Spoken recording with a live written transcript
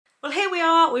Well, here we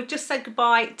are. We've just said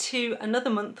goodbye to another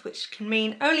month, which can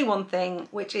mean only one thing,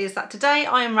 which is that today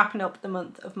I am wrapping up the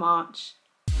month of March.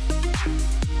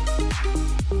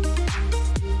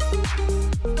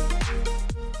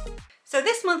 So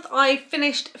this month I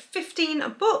finished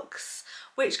 15 books,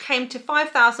 which came to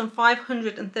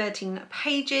 5,513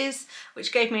 pages,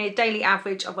 which gave me a daily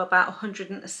average of about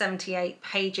 178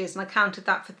 pages. And I counted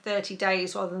that for 30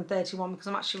 days rather than 31 because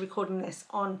I'm actually recording this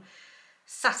on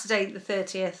Saturday the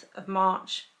 30th of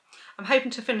March. I'm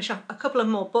hoping to finish off a couple of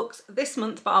more books this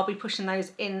month, but I'll be pushing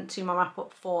those into my wrap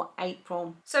up for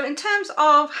April. So in terms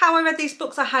of how I read these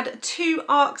books, I had 2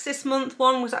 arcs this month.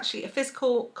 One was actually a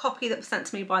physical copy that was sent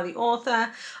to me by the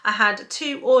author. I had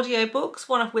 2 audio books,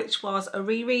 one of which was a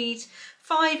reread,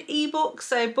 5 ebooks,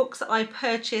 so books that I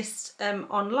purchased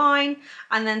online,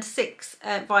 and then 6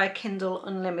 via Kindle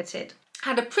Unlimited.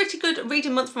 Had a pretty good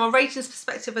reading month from a ratings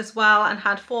perspective as well, and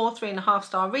had 4 3.5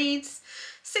 star reads,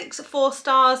 6 4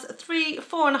 stars, 3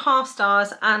 4.5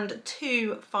 stars, and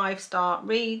 2 5-star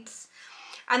reads.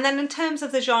 And then in terms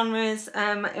of the genres,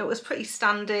 it was pretty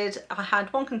standard. I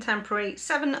had 1 contemporary,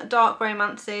 7 dark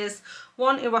romances,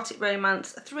 1 erotic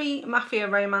romance, 3 mafia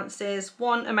romances,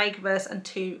 1 Omegaverse, and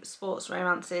 2 sports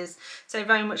romances. So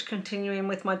very much continuing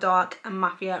with my dark and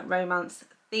mafia romance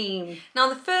theme. Now,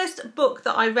 the first book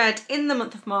that I read in the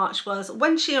month of March was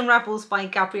When She Unravels by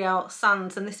Gabrielle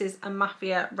Sands, and this is a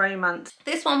mafia romance.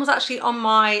 This one was actually on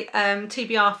my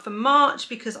TBR for March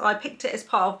because I picked it as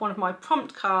part of one of my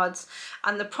prompt cards,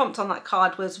 and the prompt on that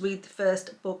card was read the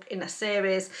first book in a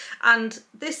series. And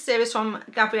this series from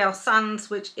Gabrielle Sands,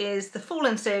 which is the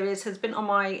Fallen series, has been on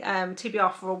my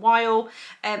TBR for a while,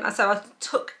 and so I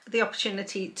took the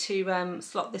opportunity to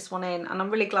slot this one in, and I'm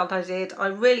really glad I did. I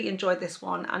really enjoyed this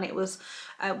one, and it was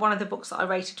one of the books that I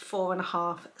rated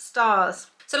 4.5 stars.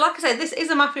 So like I said, this is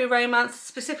a mafia romance.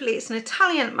 Specifically, it's an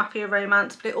Italian mafia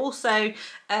romance, but it also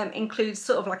includes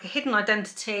sort of like a hidden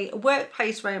identity, a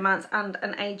workplace romance, and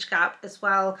an age gap as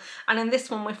well. And in this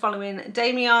one, we're following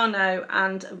Damiano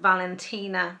and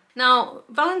Valentina. Now,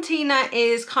 Valentina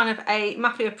is kind of a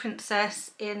mafia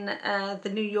princess in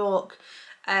the New York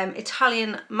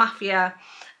Italian mafia,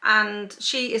 and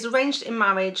she is arranged in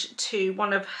marriage to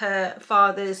one of her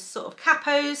father's sort of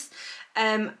capos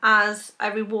as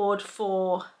a reward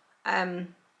for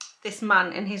this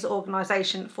man in his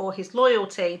organisation for his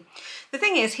loyalty. The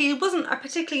thing is, he wasn't a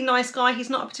particularly nice guy.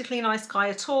 He's not a particularly nice guy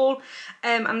at all,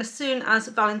 and as soon as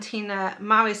Valentina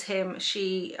marries him,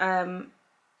 she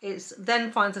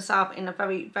then finds herself in a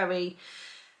very, very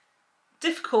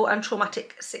difficult and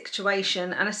traumatic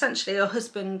situation. And essentially her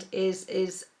husband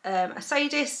is a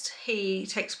sadist. He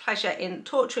takes pleasure in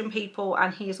torturing people,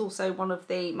 and he is also one of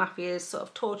the mafia's sort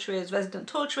of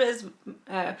resident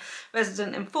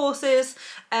enforcers,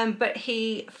 but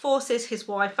he forces his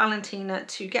wife Valentina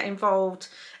to get involved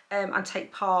and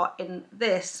take part in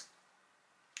this.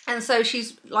 And so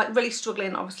she's like really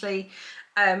struggling, obviously,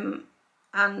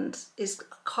 and is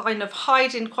kind of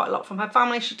hiding quite a lot from her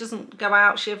family. She doesn't go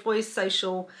out, she avoids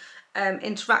social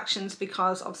interactions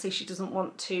because obviously she doesn't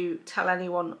want to tell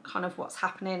anyone kind of what's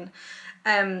happening,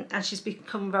 and she's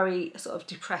become very sort of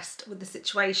depressed with the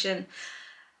situation.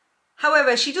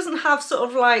 However, she doesn't have sort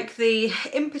of like the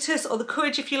impetus or the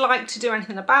courage, if you like, to do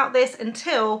anything about this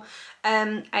until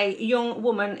a young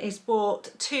woman is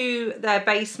brought to their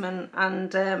basement,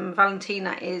 and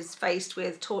Valentina is faced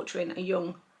with torturing a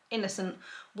young innocent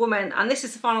woman, and this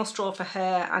is the final straw for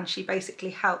her, and she basically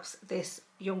helps this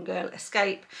young girl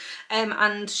escape,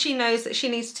 and she knows that she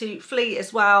needs to flee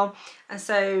as well, and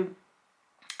so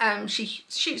she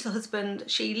shoots her husband.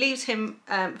 She leaves him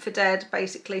for dead,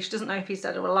 basically. She doesn't know if he's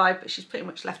dead or alive, but she's pretty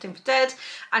much left him for dead,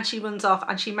 and she runs off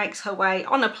and she makes her way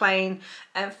on a plane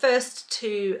first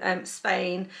to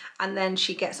Spain, and then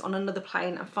she gets on another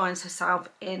plane and finds herself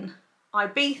in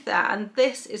Ibiza, and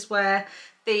this is where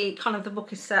the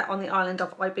book is set, on the island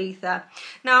of Ibiza.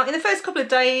 Now, in the first couple of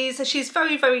days, she's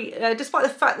very, despite the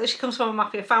fact that she comes from a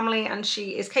mafia family and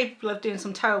she is capable of doing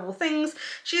some terrible things,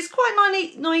 she's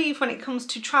quite naive when it comes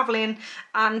to travelling,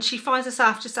 and she finds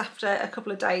herself just after a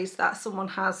couple of days that someone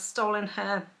has stolen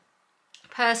her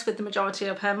purse with the majority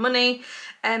of her money,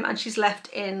 and she's left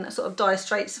in sort of dire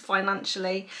straits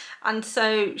financially, and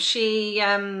so she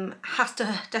has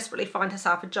to desperately find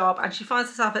herself a job, and she finds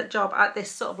herself a job at this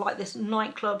sort of like this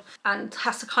nightclub, and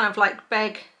has to kind of like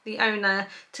beg the owner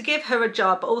to give her a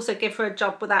job, but also give her a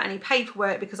job without any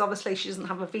paperwork, because obviously she doesn't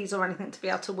have a visa or anything to be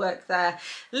able to work there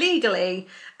legally,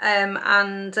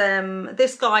 and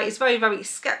this guy is very, very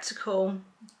skeptical.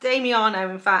 Damiano,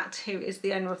 in fact, who is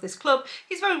the owner of this club,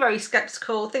 he's very, very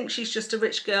skeptical, thinks she's just a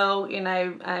rich girl, you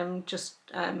know,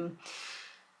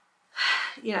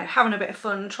 you know, having a bit of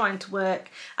fun, trying to work,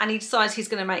 and he decides he's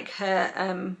going to make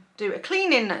her do a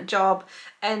cleaning job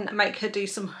and make her do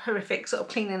some horrific sort of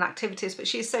cleaning activities. But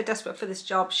she's so desperate for this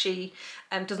job, she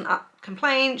doesn't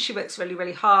complain. She works really,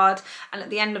 really hard, and at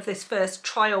the end of this first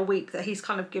trial week that he's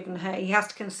kind of given her, he has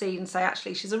to concede and say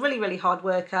actually she's a really, really hard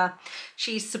worker.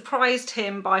 She's surprised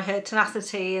him by her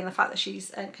tenacity and the fact that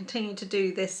she's continued to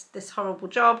do this horrible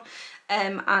job,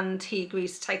 and he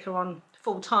agrees to take her on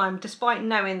full time, despite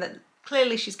knowing that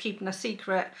clearly she's keeping a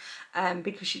secret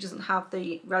because she doesn't have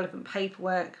the relevant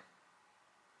paperwork.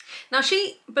 Now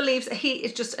she believes that he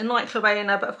is just a nightclub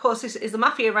owner, but of course this is a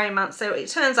mafia romance, so it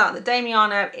turns out that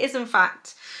Damiano is in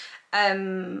fact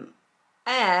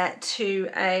heir to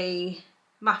a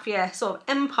mafia sort of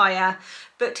empire,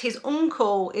 but his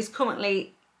uncle is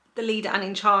currently the leader and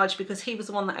in charge because he was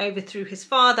the one that overthrew his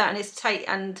father and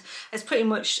has pretty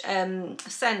much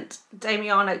sent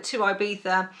Damiano to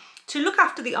Ibiza to look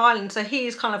after the island. So he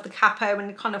is kind of the capo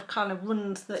and kind of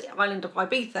runs the island of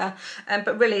Ibiza,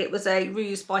 but really it was a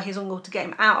ruse by his uncle to get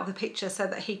him out of the picture so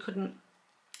that he couldn't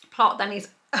plot then his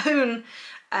own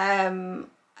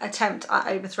attempt at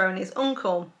overthrowing his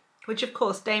uncle, which of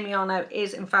course Damiano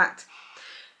is in fact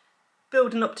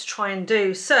building up to try and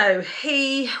do. So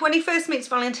when he first meets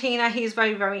Valentina, he is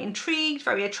very, very intrigued,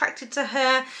 very attracted to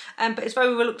her, but is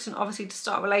very reluctant obviously to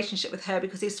start a relationship with her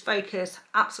because his focus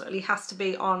absolutely has to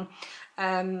be on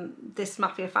this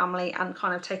mafia family and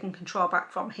kind of taking control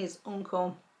back from his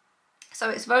uncle. So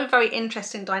it's a very, very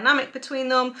interesting dynamic between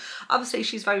them. Obviously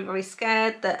she's very, very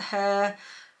scared that her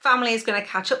family is going to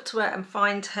catch up to her and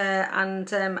find her, and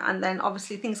then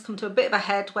obviously things come to a bit of a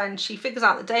head when she figures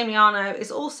out that Damiano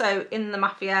is also in the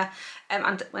mafia,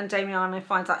 and when Damiano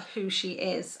finds out who she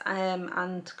is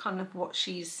and kind of what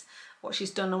she's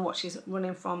done and what she's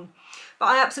running from. But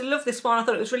I absolutely love this one. I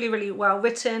thought it was really, really well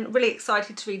written. Really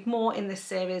excited to read more in this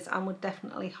series and would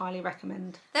definitely highly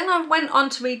recommend. Then I went on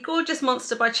to read Gorgeous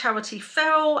Monster by Charity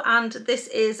Ferrell, and this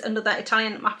is another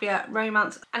Italian mafia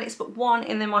romance, and it's book 1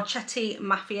 in the Marchetti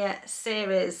Mafia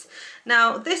series.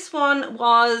 Now this one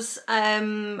was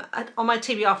on my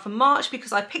TBR for March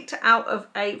because I picked it out of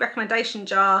a recommendation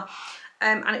jar,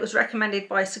 and it was recommended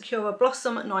by Sakura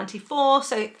Blossom 94,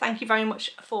 so thank you very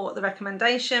much for the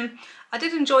recommendation. I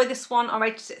did enjoy this one. I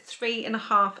rated it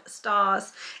 3.5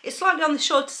 stars. It's slightly on the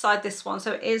shorter side, this one,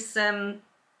 so it is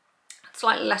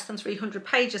slightly less than 300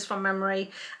 pages from memory,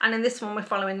 and in this one we're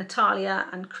following Natalia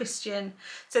and Christian.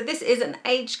 So this is an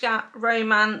age gap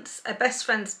romance, a best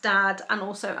friend's dad, and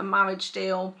also a marriage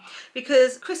deal,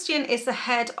 because Christian is the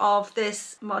head of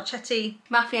this Marchetti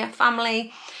mafia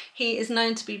family. He is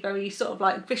known to be very sort of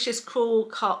like vicious, cruel,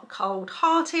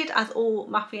 cold-hearted, as all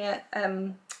mafia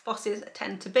bosses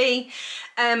tend to be,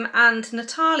 and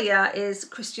Natalia is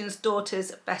Christian's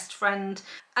daughter's best friend,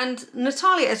 and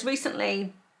Natalia has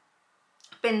recently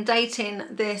been dating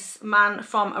this man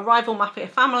from a rival mafia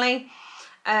family.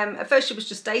 At first she was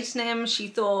just dating him. She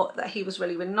thought that he was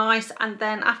really, really nice, and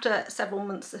then after several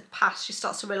months have passed, she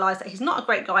starts to realise that he's not a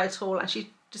great guy at all, and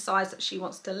she decides that she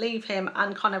wants to leave him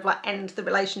and kind of like end the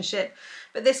relationship.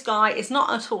 But this guy is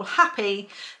not at all happy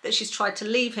that she's tried to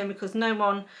leave him, because no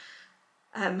one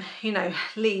you know,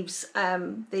 leaves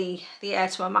the heir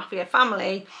to a mafia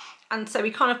family, and so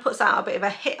he kind of puts out a bit of a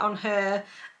hit on her,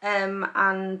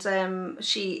 and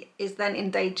she is then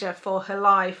in danger for her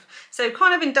life. So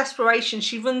kind of in desperation,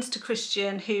 she runs to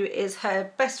Christian, who is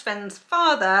her best friend's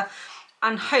father,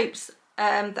 and hopes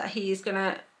that he is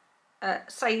gonna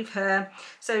save her.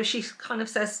 So she kind of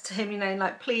says to him, you know,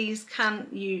 like, please can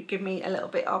you give me a little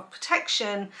bit of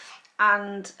protection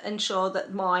and ensure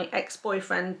that my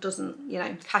ex-boyfriend doesn't, you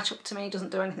know, catch up to me,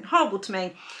 doesn't do anything horrible to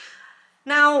me.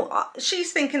 Now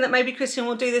she's thinking that maybe Christian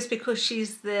will do this because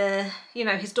she's the, you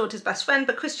know, his daughter's best friend,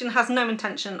 but Christian has no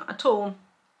intention at all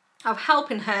of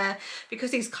helping her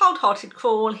because he's cold-hearted,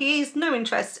 cruel. He has no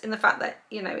interest in the fact that,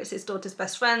 you know, it's his daughter's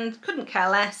best friend, couldn't care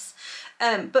less.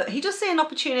 But he does see an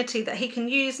opportunity that he can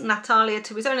use Natalia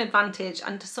to his own advantage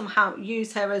and to somehow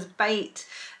use her as bait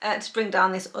to bring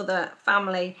down this other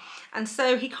family. And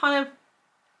so he kind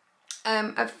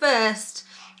of at first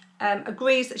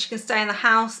agrees that she can stay in the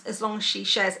house as long as she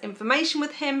shares information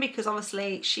with him, because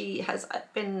obviously she has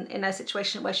been in a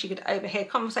situation where she could overhear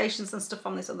conversations and stuff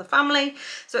from this other family.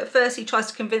 So at first he tries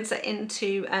to convince her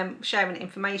into sharing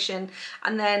information,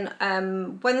 and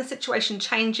then when the situation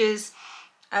changes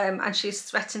and she's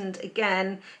threatened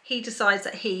again, he decides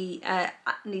that he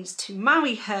needs to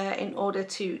marry her in order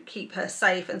to keep her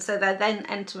safe, and so they then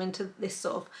enter into this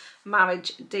sort of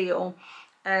marriage deal,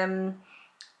 and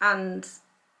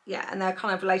yeah, and their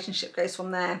kind of relationship goes from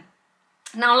there.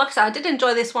 Now, like I said, I did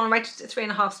enjoy this one. I rated it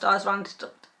 3.5 stars,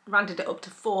 rounded it up to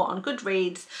 4 on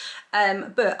Goodreads,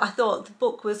 but I thought the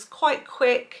book was quite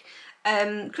quick.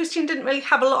 Christian didn't really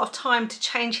have a lot of time to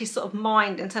change his sort of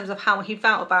mind in terms of how he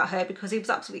felt about her, because he was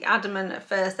absolutely adamant at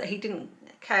first that he didn't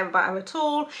care about her at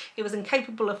all. He was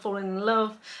incapable of falling in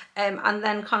love, and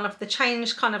then kind of the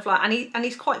change kind of like, and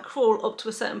he's quite cruel up to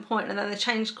a certain point, and then the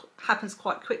change happens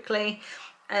quite quickly.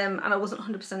 And I wasn't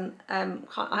 100%,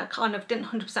 I kind of didn't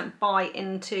 100% buy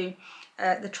into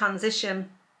the transition,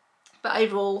 but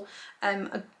overall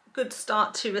a good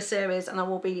start to a series, and I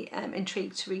will be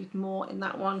intrigued to read more in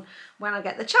that one when I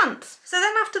get the chance. So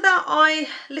then after that I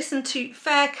listened to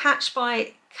Fair Catch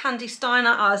by Kandi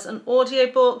Steiner as an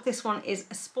audiobook. This one is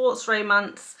a sports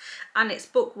romance, and it's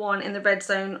book 1 in the Red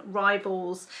Zone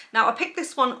Rivals. Now I picked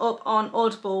this one up on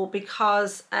Audible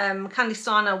because Kandi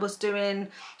Steiner was doing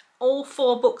all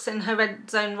 4 books in her Red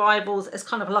Zone Rivals as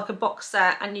kind of like a box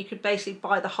set, and you could basically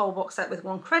buy the whole box set with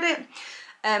 1 credit.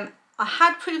 I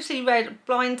had previously read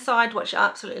Blindside, which I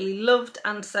absolutely loved,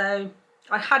 and so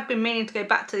I had been meaning to go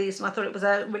back to these, and I thought it was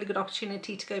a really good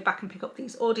opportunity to go back and pick up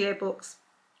these audiobooks.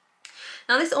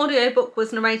 Now this audiobook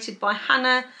was narrated by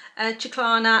Hannah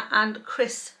Chiclana and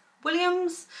Chris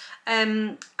Williams,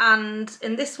 and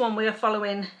in this one we are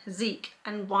following Zeke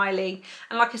and Riley,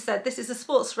 and like I said, this is a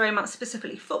sports romance,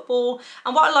 specifically football,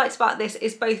 and what I liked about this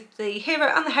is both the hero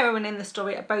and the heroine in the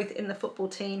story are both in the football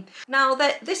team. Now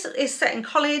this is set in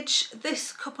college.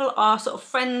 This couple are sort of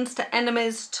friends to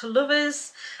enemies to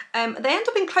lovers. They end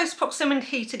up in close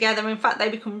proximity together. In fact, they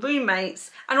become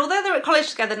roommates, and although they're at college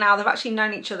together now, they've actually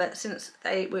known each other since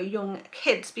they were young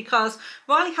kids, because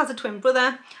Riley has a twin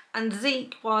brother and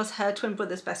Zeke was her twin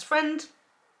brother's best friend,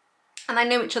 and they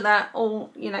knew each other all,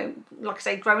 you know, like I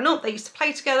say, growing up. They used to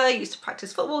play together, used to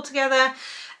practice football together,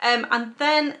 and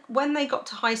then when they got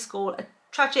to high school, a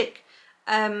tragic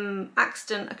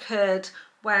accident occurred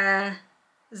where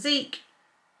Zeke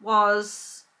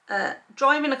was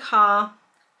driving a car.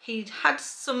 He'd had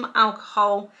some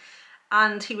alcohol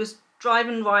and he was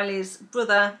driving Riley's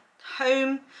brother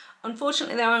home.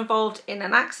 Unfortunately, they were involved in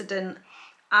an accident,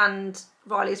 and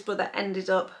Riley's brother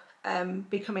ended up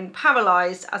becoming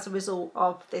paralysed as a result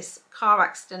of this car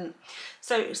accident.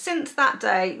 So since that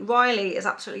day, Riley has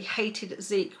absolutely hated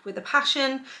Zeke with a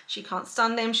passion. She can't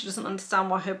stand him. She doesn't understand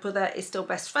why her brother is still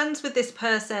best friends with this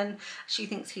person. She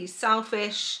thinks he's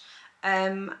selfish,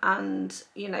 and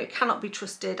you know, cannot be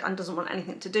trusted, and doesn't want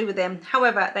anything to do with him.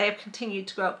 However, they have continued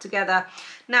to grow up together.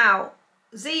 Now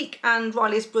Zeke and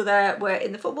Riley's brother were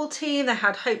in the football team. They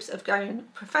had hopes of going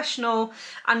professional,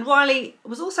 and Riley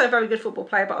was also a very good football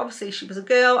player, but obviously she was a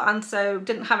girl and so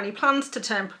didn't have any plans to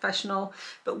turn professional.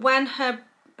 But when her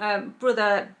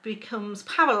brother becomes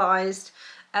paralysed,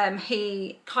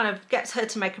 he kind of gets her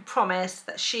to make a promise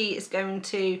that she is going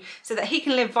to, so that he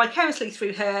can live vicariously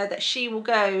through her, that she will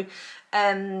go,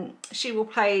 she will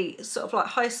play sort of like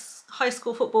high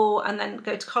school football and then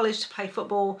go to college to play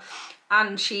football.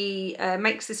 And she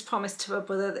makes this promise to her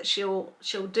brother that she'll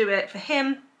do it for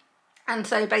him. And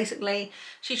so basically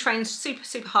she trains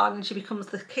super hard, and she becomes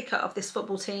the kicker of this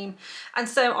football team. And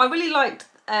so I really liked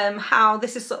how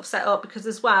this is sort of set up, because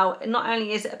as well, not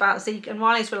only is it about Zeke and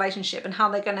Riley's relationship and how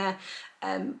they're gonna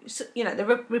you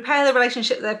know, repair the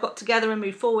relationship that they've got together and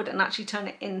move forward and actually turn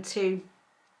it into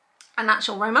an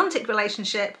actual romantic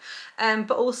relationship,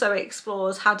 but also it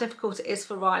explores how difficult it is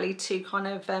for Riley to kind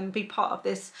of be part of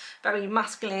this very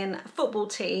masculine football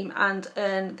team and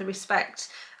earn the respect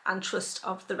and trust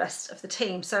of the rest of the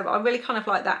team. So I really kind of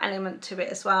like that element to it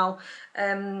as well.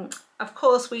 Of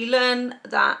course, we learn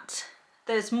that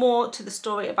there's more to the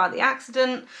story about the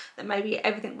accident, that maybe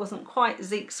everything wasn't quite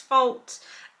Zeke's fault,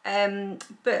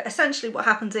 but essentially what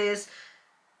happens is,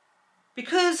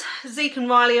 because Zeke and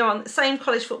Riley are on the same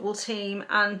college football team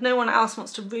and no one else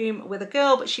wants to room with a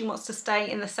girl, but she wants to stay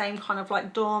in the same kind of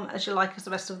like dorm as the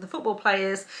rest of the football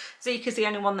players, Zeke is the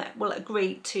only one that will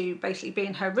agree to basically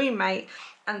being her roommate.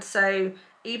 And so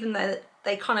even though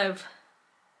they kind of,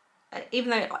 even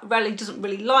though Riley doesn't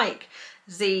really like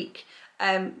Zeke,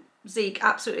 Zeke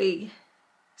absolutely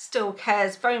still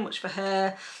cares very much for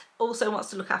her, also wants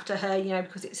to look after her, you know,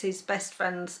 because it's his best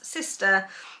friend's sister.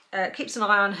 Keeps an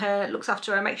eye on her, looks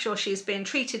after her, makes sure she's being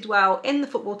treated well in the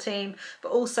football team, but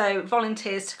also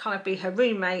volunteers to kind of be her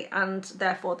roommate, and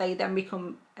therefore they then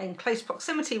become in close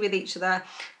proximity with each other,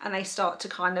 and they start to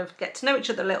kind of get to know each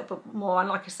other a little bit more. And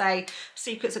like I say,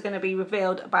 secrets are going to be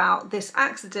revealed about this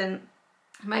accident,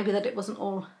 maybe that it wasn't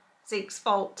all Zeke's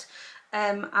fault,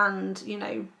 and you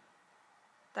know,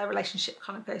 their relationship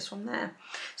kind of goes from there.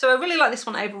 So I really like this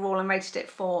one overall and rated it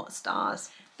 4 stars.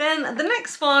 Then the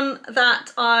next one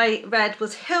that I read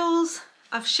was Hills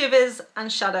of Shivers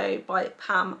and Shadow by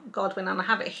Pam Godwin, and I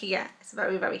have it here. It's a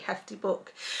very, very hefty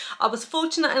book. I was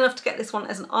fortunate enough to get this one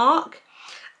as an ARC,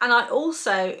 and I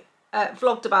also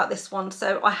vlogged about this one,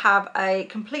 so I have a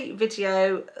complete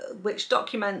video which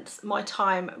documents my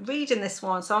time reading this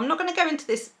one, so I'm not going to go into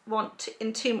this one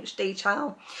in too much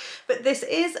detail, but this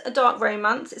is a dark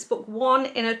romance. It's book 1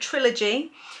 in a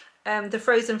trilogy, the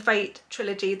Frozen Fate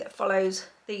trilogy that follows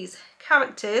these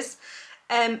characters.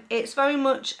 It's very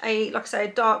much like I say,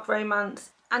 a dark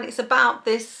romance, and it's about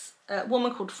this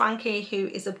woman called Frankie who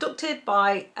is abducted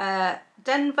by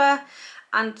Denver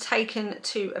and taken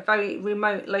to a very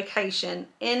remote location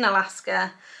in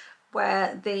Alaska,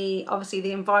 where obviously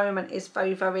the environment is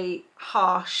very, very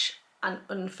harsh and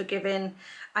unforgiving,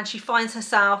 and she finds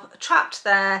herself trapped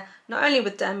there, not only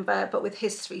with Denver but with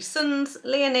his 3 sons,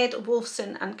 Leonid,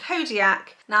 Wolfson and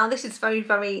Kodiak. Now this is very,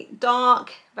 very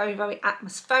dark, very, very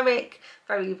atmospheric,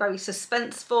 very, very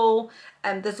suspenseful,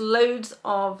 and there's loads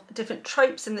of different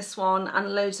tropes in this one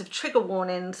and loads of trigger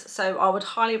warnings, so I would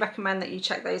highly recommend that you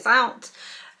check those out.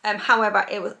 However,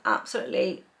 it was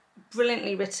absolutely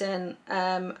brilliantly written,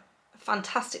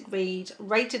 fantastic read,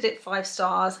 rated it 5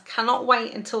 stars. Cannot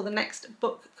wait until the next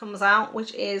book comes out,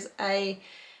 which is a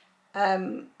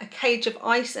Cage of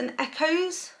Ice and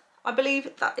Echoes, I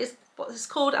believe that is what it's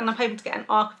called, and I'm hoping to get an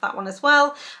ARC of that one as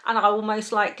well, and I will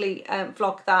most likely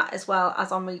vlog that as well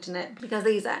as I'm reading it, because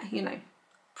these are, you know,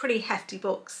 pretty hefty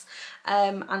books,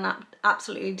 and that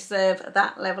absolutely deserve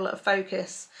that level of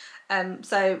focus.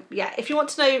 So yeah, if you want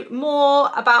to know more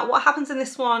about what happens in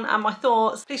this one and my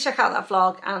thoughts, please check out that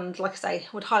vlog, and like I say,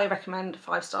 would highly recommend,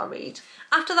 5-star read.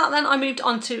 After that then I moved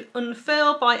on to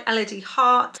Unfurl by Elodie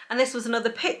Hart, and this was another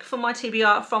pick for my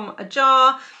TBR from a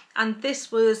jar, and this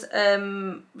was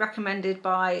recommended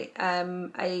by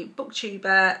a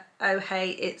booktuber, oh hey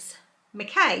it's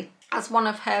McKay, as one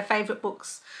of her favourite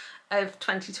books of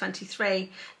 2023.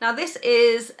 Now this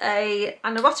is an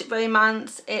erotic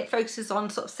romance. It focuses on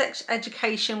sort of sex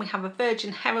education. We have a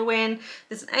virgin heroine,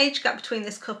 there's an age gap between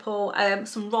this couple,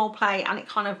 some role play, and it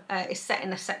kind of is set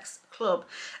in a sex club.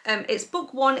 It's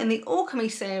book 1 in the Alchemy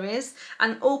series,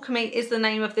 and Alchemy is the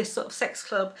name of this sort of sex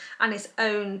club, and it's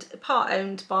part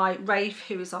owned by Rafe,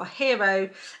 who is our hero,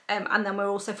 and then we're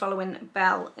also following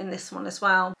Belle in this one as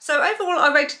well. So overall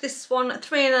I rated this one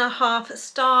 3.5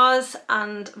 stars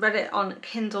and read it on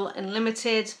Kindle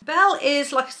Unlimited. Belle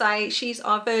is, like I say, she's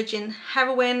our virgin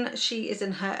heroine. She is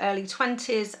in her early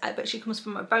 20s, but she comes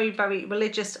from a very, very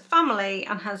religious family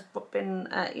and has been,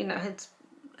 you know,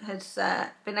 has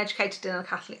been educated in a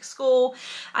Catholic school,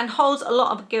 and holds a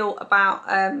lot of guilt about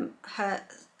her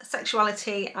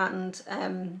sexuality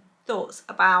and thoughts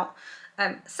about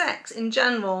sex in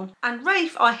general. And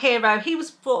Rafe, our hero, he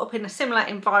was brought up in a similar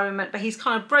environment, but he's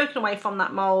kind of broken away from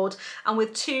that mould, and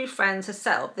with 2 friends has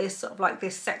set up this sort of like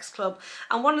this sex club.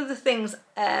 And one of the things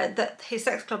that his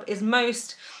sex club is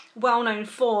most well known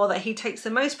for, that he takes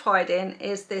the most pride in,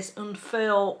 is this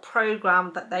Unfurl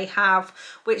program that they have,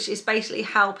 which is basically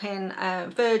helping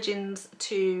virgins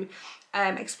to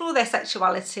explore their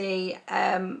sexuality,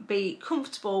 be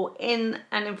comfortable in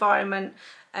an environment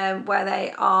where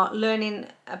they are learning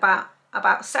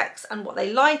about sex and what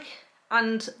they like,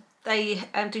 and they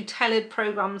do tailored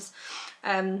programs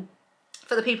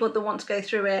for the people that want to go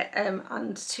through it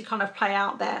and to kind of play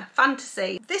out their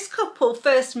fantasy. This couple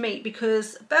first meet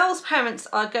because Belle's parents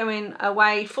are going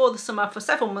away for the summer for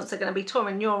several months. They're going to be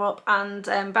touring Europe, and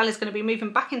Belle is going to be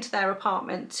moving back into their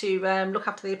apartment to look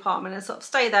after the apartment and sort of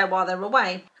stay there while they're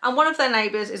away. And one of their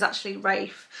neighbours is actually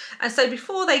Rafe. And so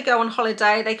before they go on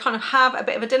holiday, they kind of have a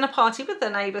bit of a dinner party with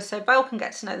their neighbours, so Belle can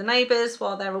get to know the neighbours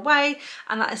while they're away,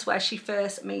 and that is where she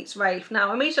first meets Rafe.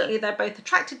 Now immediately they're both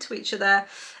attracted to each other,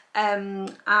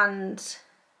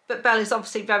 but Belle is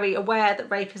obviously very aware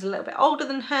that Rafe is a little bit older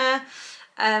than her,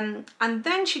 and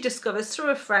then she discovers through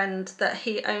a friend that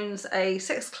he owns a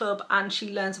sex club, and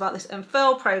she learns about this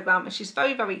Unfurl program, and she's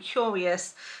very, very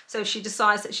curious, so she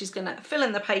decides that she's going to fill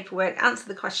in the paperwork, answer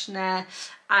the questionnaire,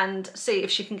 and see if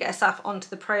she can get herself onto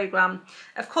the program.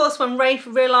 Of course, when Rafe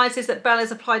realises that Belle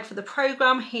has applied for the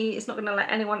program, he is not going to let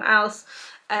anyone else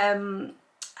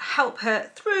help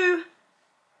her through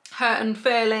her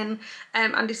unfurling,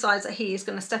 and decides that he is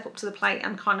going to step up to the plate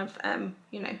and kind of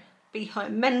you know, be her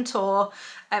mentor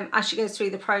as she goes through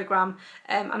the program.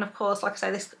 And of course, like I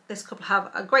say, this couple have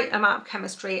a great amount of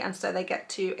chemistry, and so they get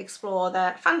to explore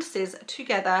their fantasies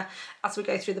together as we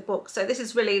go through the book. So this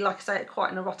is really, like I say,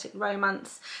 quite an erotic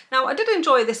romance. Now I did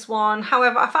enjoy this one,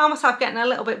 however I found myself getting a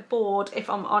little bit bored, if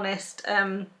I'm honest.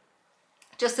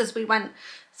 Just as we went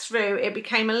through, it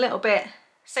became a little bit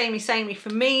samey for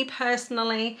me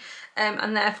personally,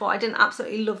 and therefore I didn't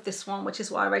absolutely love this one, which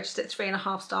is why I rated it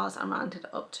 3.5 stars and rounded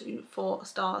it up to 4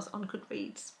 stars on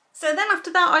Goodreads. So then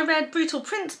after that I read Brutal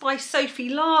Prince by Sophie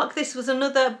Lark. This was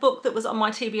another book that was on my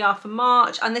TBR for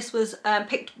March, and this was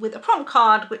picked with a prompt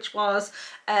card, which was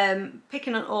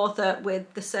picking an author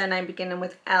with the surname beginning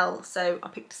with L. So I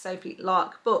picked a Sophie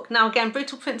Lark book. Now again,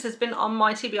 Brutal Prince has been on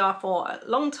my TBR for a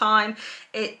long time.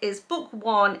 It is book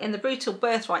 1 in the Brutal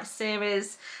Birthright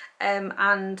series.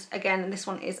 And again, this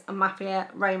one is a mafia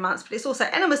romance, but it's also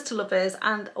enemies to lovers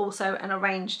and also an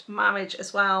arranged marriage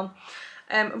as well.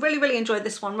 Really enjoyed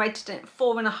this one, rated it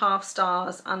 4.5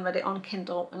 stars and read it on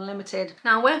Kindle Unlimited.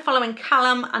 Now we're following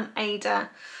Callum and Ada.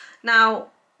 Now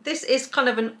this is kind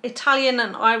of an Italian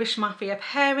and Irish mafia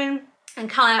pairing, and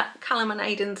Callum and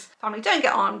Aidan's family don't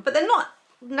get on, but they're not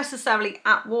necessarily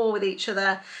at war with each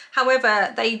other.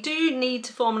 However, they do need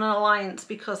to form an alliance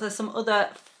because there's some other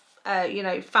you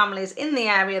know, families in the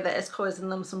area that is causing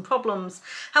them some problems.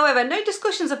 However, no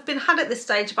discussions have been had at this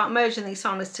stage about merging these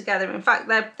families together. In fact,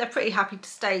 they're pretty happy to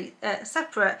stay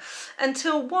separate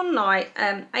until one night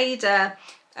Ada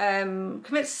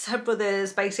convinces her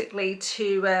brothers basically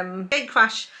to gate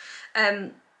crash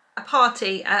a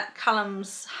party at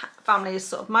Callum's family's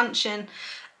sort of mansion,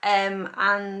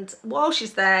 and while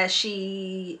she's there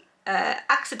she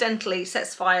accidentally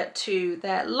sets fire to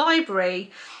their library.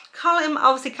 Callum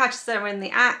obviously catches her in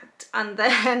the act and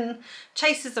then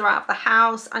chases her out of the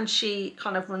house, and she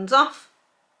kind of runs off.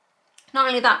 Not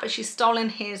only that, but she's stolen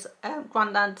his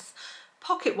granddad's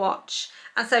pocket watch,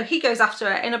 and so he goes after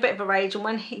her in a bit of a rage, and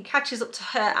when he catches up to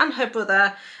her and her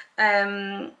brother,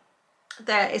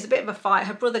 there is a bit of a fight.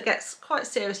 Her brother gets quite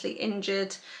seriously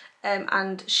injured,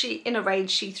 and she, in a rage,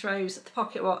 she throws the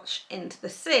pocket watch into the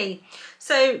sea.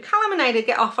 So Callum and Ada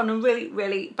get off on a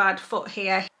really bad foot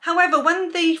here. However,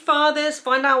 when the fathers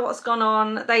find out what's gone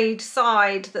on, they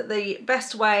decide that the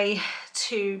best way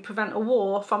to prevent a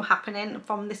war from happening,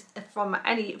 from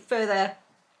any further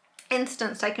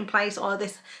incidents taking place, or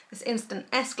this incident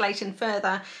escalating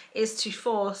further, is to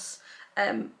force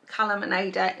Callum and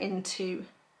Ada into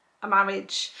a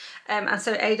marriage, and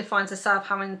so Ada finds herself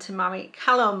having to marry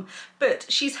Callum, but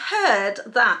she's heard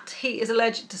that he is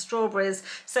allergic to strawberries,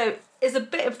 so is a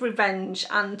bit of revenge,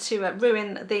 and to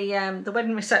ruin the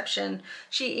wedding reception,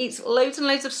 she eats loads and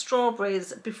loads of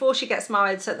strawberries before she gets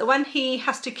married, so that when he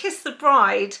has to kiss the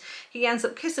bride, he ends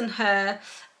up kissing her,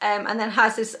 and then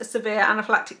has this severe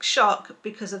anaphylactic shock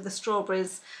because of the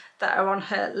strawberries that are on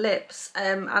her lips,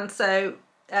 and so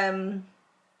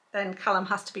then Callum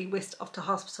has to be whisked off to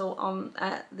hospital on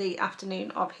the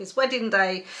afternoon of his wedding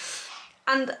day.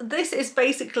 And this is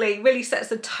basically really sets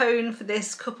the tone for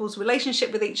this couple's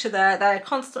relationship with each other. They're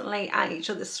constantly at each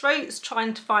other's throats,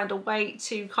 trying to find a way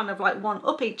to kind of like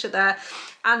one-up each other.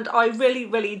 And I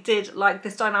really did like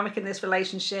this dynamic in this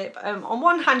relationship. On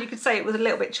one hand, you could say it was a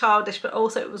little bit childish, but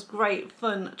also it was great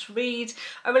fun to read.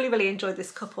 I really enjoyed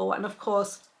this couple, and of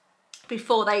course,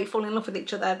 before they fall in love with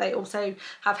each other, they also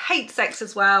have hate sex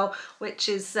as well, which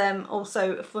is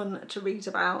also fun to read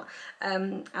about.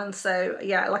 And so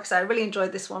yeah, like I said, I really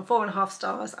enjoyed this one, 4.5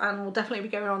 stars, and will definitely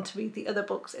be going on to read the other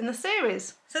books in the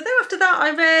series. So then after that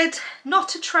I read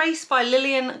Not a Trace by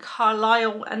Liliana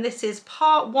Carlisle, and this is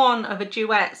part 1 of a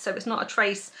duet, so it's not a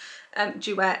trace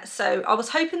duet. So I was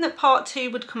hoping that part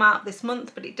 2 would come out this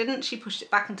month, but it didn't. She pushed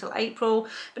it back until April,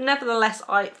 but nevertheless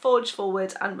I forged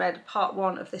forward and read part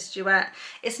 1 of this duet.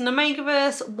 It's an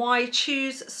Omegaverse Why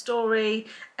Choose story,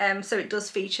 so it does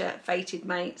feature fated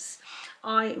mates.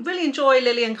 I really enjoy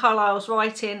Liliana Carlisle's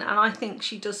writing, and I think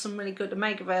she does some really good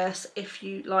Omegaverse if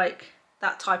you like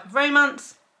that type of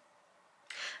romance.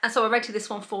 And so I rated this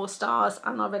one 4 stars,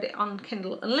 and I read it on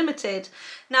Kindle Unlimited.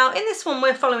 Now in this one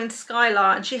we're following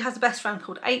Skylar, and she has a best friend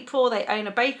called April. They own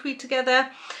a bakery together,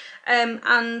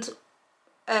 and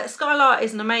Skylar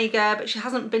is an Omega, but she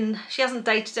hasn't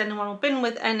dated anyone or been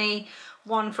with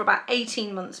anyone for about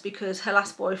 18 months because her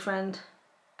last boyfriend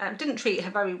didn't treat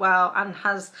her very well and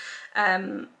has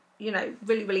you know,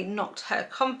 really knocked her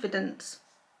confidence.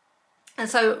 And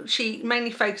so she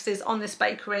mainly focuses on this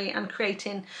bakery and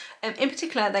creating, in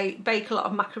particular they bake a lot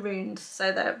of macaroons,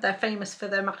 so they're famous for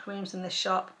their macaroons in this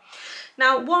shop.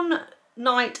 Now one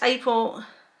night April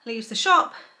leaves the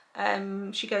shop,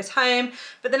 she goes home,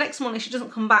 but the next morning she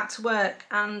doesn't come back to work,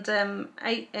 and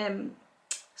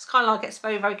Skylar gets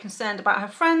very concerned about her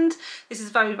friend. This is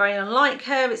very unlike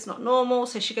her, it's not normal,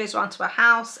 so she goes around to her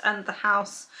house, and the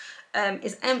house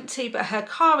is empty, but her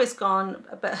car is gone,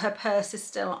 but her purse is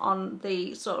still on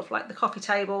the sort of like the coffee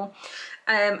table.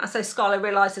 And so Skylar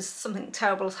realises something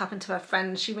terrible has happened to her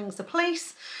friend. She rings the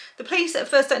police. The police at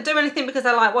first don't do anything because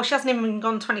they're like, well, she hasn't even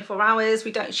gone 24 hours.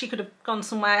 She could have gone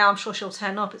somewhere. I'm sure she'll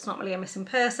turn up. It's not really a missing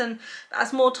person. But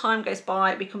as more time goes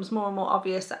by, it becomes more and more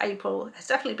obvious that April has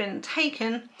definitely been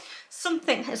taken.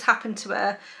 Something has happened to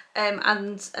her. And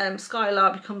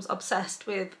Skylar becomes obsessed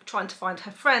with trying to find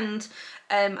her friend,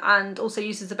 and also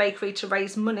uses the bakery to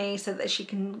raise money so that she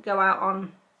can go out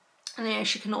on, and you know,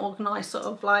 she can organise sort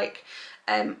of like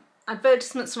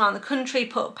advertisements around the country,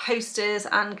 put up posters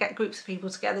and get groups of people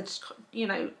together to, you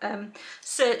know,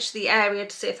 search the area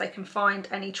to see if they can find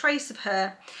any trace of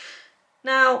her.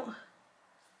 Now,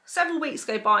 several weeks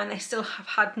go by and they still have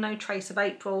had no trace of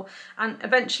April, and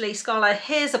eventually Skylar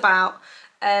hears about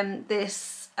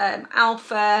this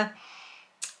alpha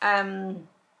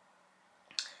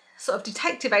sort of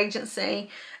detective agency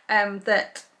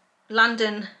that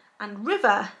Landon and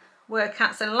River work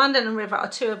at. So Landon and River are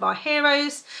two of our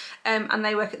heroes, and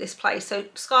they work at this place. So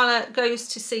Skylar goes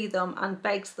to see them and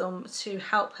begs them to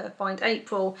help her find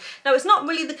April. Now, it's not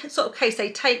really the sort of case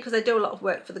they take because they do a lot of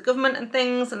work for the government and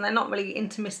things, and they're not really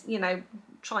into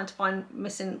trying to find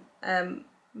missing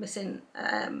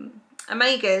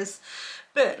Omegas.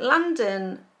 But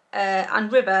Landon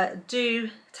and River do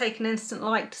take an instant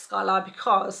like to Skylar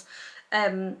because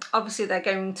obviously they're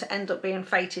going to end up being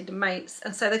fated mates,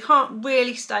 and so they can't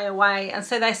really stay away, and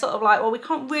so they're sort of like, well, we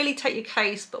can't really take your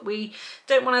case, but we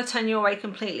don't want to turn you away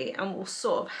completely, and we'll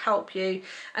sort of help you.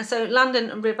 And so Landon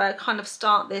and River kind of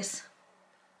start this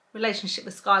relationship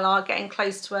with Skylar, getting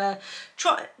close to her,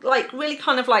 really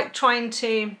kind of like trying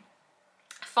to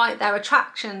fight their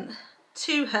attraction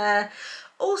to her.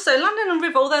 Also, Landon and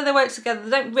River, although they work together,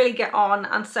 they don't really get on,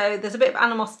 and so there's a bit of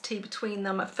animosity between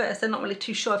them at first. They're not really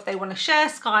too sure if they want to share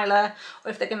Skylar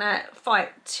or if they're going to fight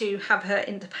to have her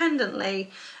independently.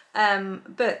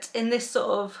 But in this sort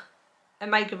of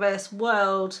Omegaverse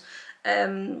world,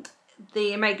 the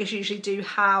Omegas usually do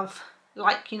have,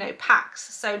 like, you know,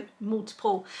 packs, so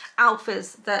multiple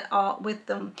alphas that are with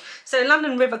them. So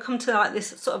Landon and River come to like this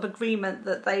sort of agreement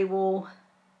that they will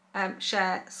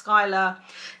share Skylar.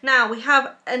 Now we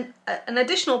have an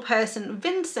additional person,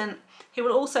 Vincent, who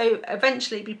will also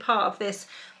eventually be part of this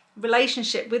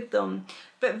relationship with them.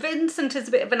 But Vincent is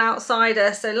a bit of an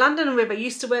outsider. So Landon and River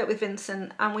used to work with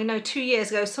Vincent, and we know 2 years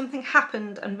ago something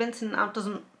happened and Vincent now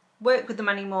doesn't work with them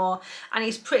anymore, and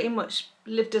he's pretty much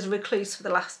lived as a recluse for the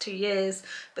last 2 years.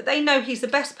 But they know he's the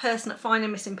best person at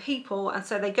finding missing people, and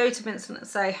so they go to Vincent and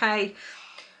say, hey,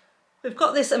 we've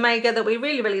got this Omega that we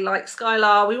really, really like,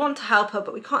 Skylar. We want to help her,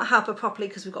 but we can't help her properly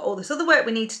because we've got all this other work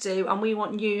we need to do, and we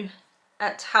want you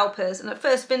to help us. And at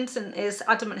first Vincent is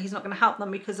adamant he's not going to help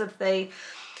them because of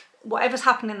whatever's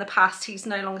happened in the past. He's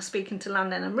no longer speaking to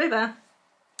Landon and River,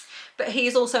 but he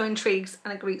is also intrigued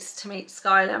and agrees to meet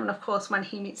Skylar. And of course, when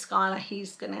he meets Skylar,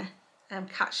 he's going to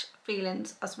catch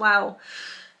feelings as well.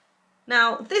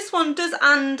 Now, this one does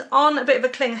end on a bit of a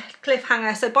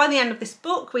cliffhanger. So by the end of this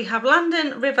book, we have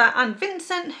Landon, River and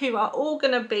Vincent, who are all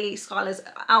going to be Skylar's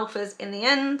alphas in the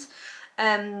end.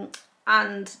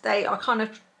 And they are kind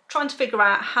of trying to figure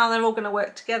out how they're all going to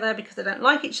work together because they don't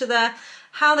like each other,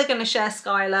 how they're going to share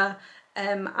Skylar,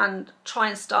 and try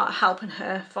and start helping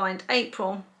her find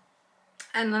April.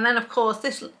 And then, of course,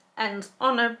 this ends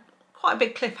on quite a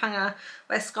big cliffhanger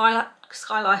where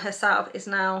Skylar herself is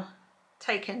now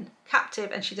taken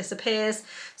captive and she disappears.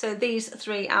 So these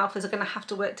three alphas are going to have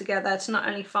to work together to not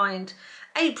only find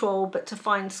April but to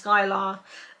find Skylar.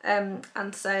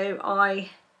 And so I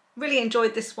really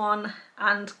enjoyed this one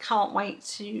and can't wait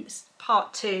to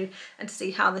part 2 and to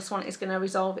see how this one is going to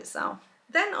resolve itself.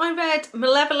 Then I read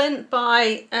Malevolent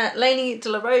by Lainey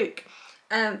Delaroque.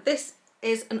 This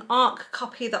is an ARC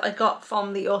copy that I got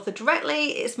from the author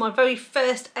directly. It's my very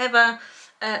first ever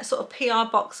sort of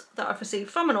PR box that I've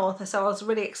received from an author, so I was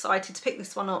really excited to pick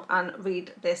this one up and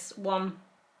read this one.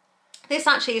 This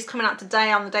actually is coming out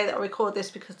today on the day that I record this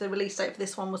because the release date for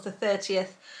this one was the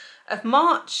 30th of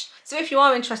March. So if you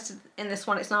are interested in this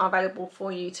one, it's now available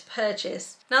for you to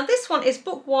purchase. Now this one is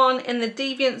book 1 in the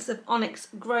Deviants of Onyx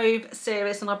Grove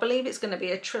series, and I believe it's going to be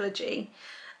a trilogy.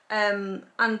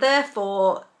 And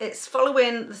therefore it's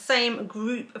following the same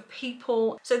group of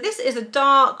people. So this is a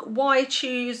dark why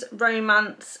choose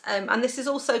romance, and this is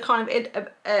also kind of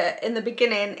in the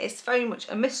beginning it's very much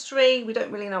a mystery. We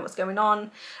don't really know what's going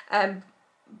on,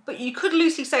 but you could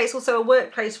loosely say it's also a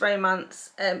workplace romance,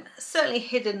 certainly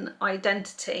hidden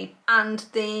identity. And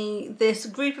this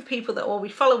group of people that we'll be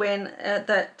following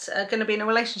that are going to be in a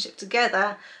relationship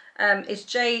together is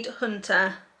Jade,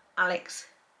 Hunter, Alex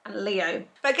and Leo.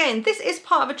 But again, this is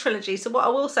part of a trilogy, so what I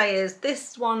will say is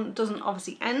this one doesn't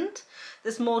obviously end.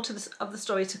 There's more to of the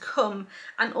story to come,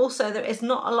 and also there is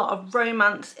not a lot of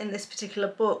romance in this particular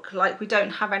book. Like, we don't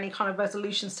have any kind of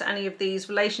resolutions to any of these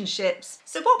relationships.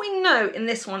 So what we know in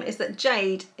this one is that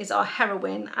Jade is our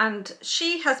heroine, and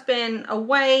she has been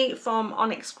away from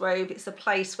Onyx Grove. It's the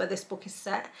place where this book is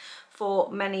set,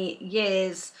 for many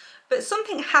years. But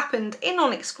something happened in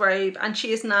Onyx Grove and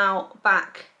she is now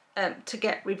back to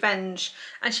get revenge,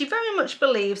 and she very much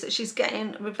believes that she's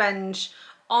getting revenge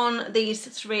on these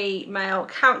three male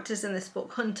characters in this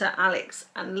book, Hunter, Alex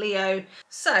and Leo.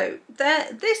 So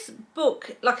this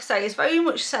book, like I say, is very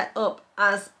much set up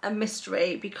as a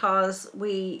mystery because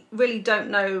we really don't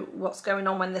know what's going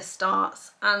on when this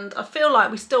starts, and I feel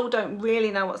like we still don't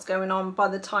really know what's going on by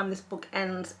the time this book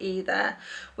ends either.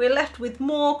 We're left with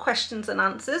more questions than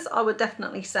answers, I would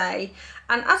definitely say,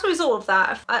 and as a result of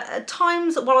that, at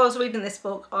times while I was reading this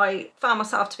book I found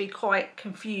myself to be quite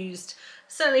confused.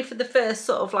 Certainly for the first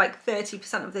sort of like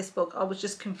 30% of this book, I was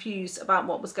just confused about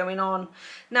what was going on.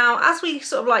 Now, as we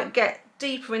sort of like get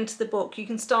deeper into the book, you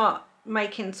can start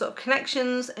making sort of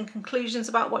connections and conclusions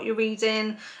about what you're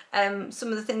reading. Some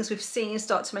of the things we've seen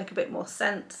start to make a bit more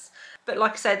sense. But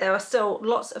like I said, there are still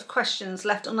lots of questions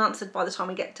left unanswered by the time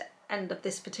we get to end of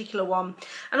this particular one.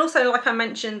 And also, like I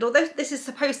mentioned, although this is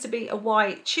supposed to be a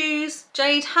white choose,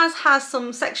 Jade has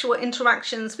some sexual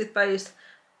interactions with both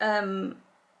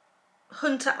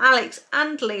Hunter, Alex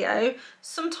and Leo,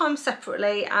 sometimes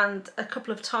separately and a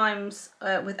couple of times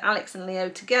with Alex and Leo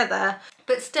together,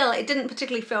 but still it didn't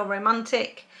particularly feel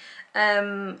romantic,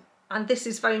 and this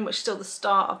is very much still the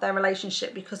start of their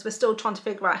relationship because we're still trying to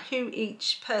figure out who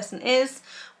each person is,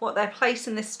 what their place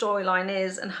in this storyline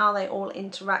is, and how they all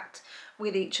interact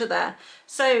with each other.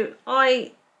 So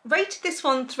I rated this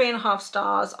one 3.5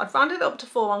 stars. I've rounded up to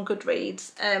 4 on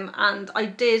Goodreads, and I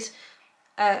did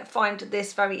find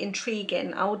this very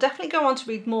intriguing. I will definitely go on to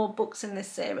read more books in this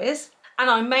series, and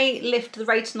I may lift the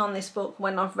rating on this book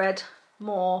when I've read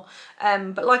more,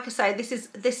 but like I say, this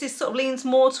is sort of leans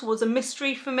more towards a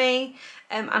mystery for me,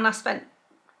 and I spent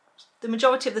the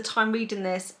majority of the time reading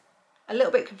this a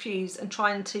little bit confused and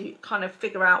trying to kind of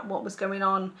figure out what was going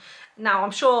on. Now,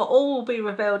 I'm sure all will be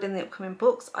revealed in the upcoming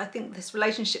books. I think this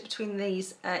relationship between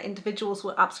these individuals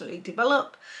will absolutely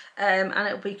develop, and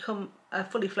it will become a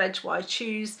fully fledged why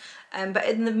choose. But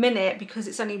in the minute, because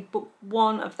it's only book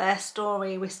 1 of their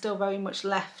story, we're still very much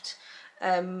left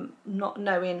not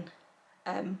knowing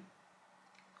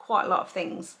quite a lot of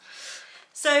things.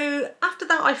 So after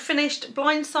that, I finished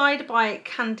Blindside by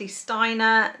Kandi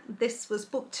Steiner. This was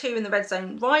book 2 in the Red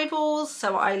Zone Rivals,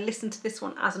 so I listened to this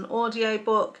one as an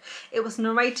audiobook. It was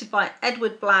narrated by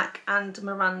Edward Black and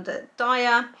Miranda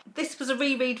Dyer. This was a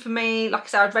reread for me. Like I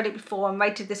said, I'd read it before and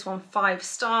rated this one 5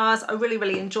 stars. I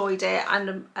really enjoyed it,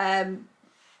 and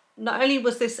not only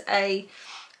was this a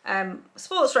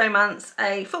sports romance,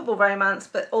 a football romance,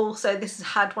 but also this has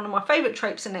had one of my favourite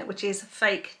tropes in it, which is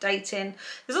fake dating.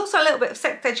 There's also a little bit of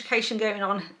sex education going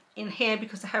on in here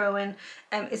because the heroine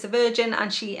is a virgin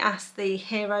and she asks the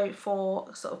hero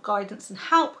for sort of guidance and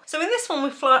help. So in this one we're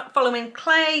following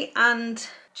Clay and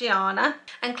Gianna,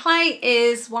 and Clay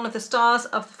is one of the stars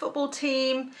of the football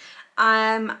team,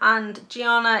 and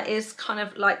Gianna is kind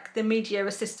of like the media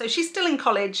assistant. So she's still in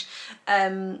college,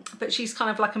 but she's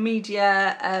kind of like a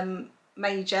media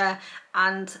major,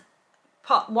 and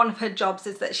one of her jobs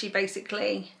is that she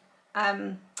basically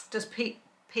does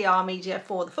PR media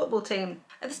for the football team.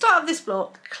 At the start of this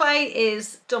book, Clay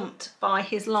is dumped by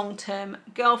his long-term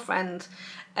girlfriend,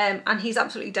 and he's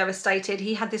absolutely devastated.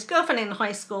 He had this girlfriend in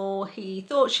high school, he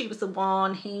thought she was the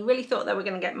one, he really thought they were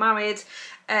going to get married,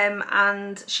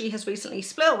 and she has recently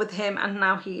split up with him, and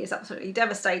now he is absolutely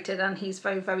devastated and he's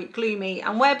very gloomy.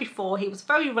 And where before he was a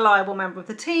very reliable member of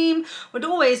the team, would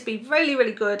always be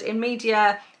really good in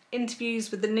media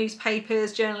interviews with the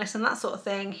newspapers, journalists and that sort of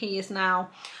thing, he is now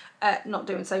not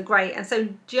doing so great. And so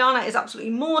Gianna is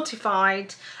absolutely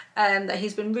mortified that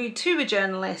he's been rude to a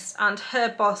journalist, and her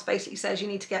boss basically says you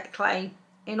need to get Clay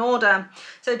in order.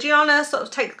 So Gianna sort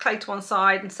of takes Clay to one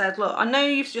side and said, look, I know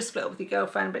you've just split up with your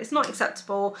girlfriend, but it's not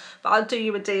acceptable, but I'll do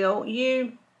you a deal.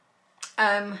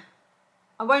 I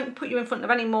won't put you in front of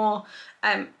any more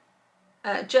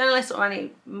journalists or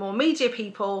any more media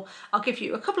people. I'll give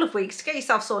you a couple of weeks to get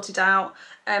yourself sorted out,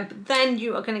 but then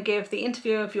you are going to give the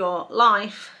interview of your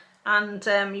life, and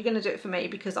you're going to do it for me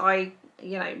because my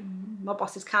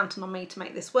boss is counting on me to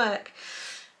make this work.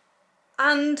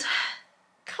 And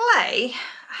Clay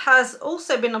has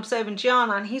also been observing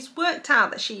Gianna, and he's worked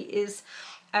out that she is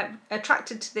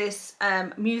attracted to this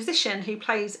musician who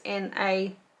plays in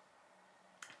a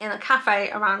in a cafe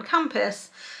around campus,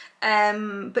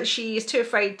 but she is too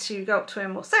afraid to go up to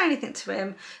him or say anything to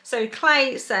him. So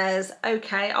Clay says,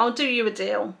 okay, I'll do you a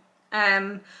deal.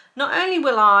 Not only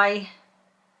will I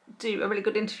do a really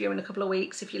good interview in a couple of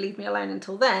weeks if you leave me alone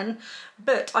until then,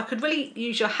 but I could really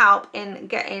use your help in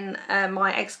getting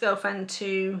my ex-girlfriend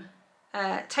to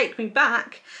take me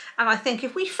back. And I think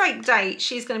if we fake date,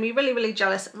 she's going to be really, really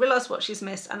jealous, realise what she's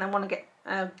missed, and then want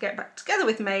to get back together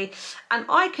with me. And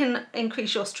I can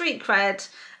increase your street cred,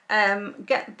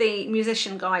 get the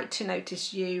musician guy to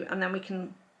notice you, and then we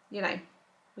can, you know,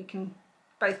 we can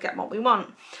both get what we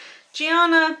want.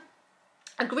 Gianna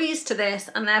agrees to this,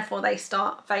 and therefore they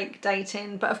start fake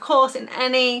dating. But of course, in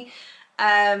any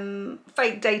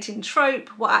fake dating trope,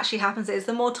 what actually happens is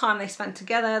the more time they spend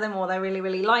together, the more they really,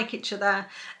 really like each other,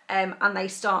 and they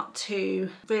start to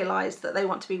realise that they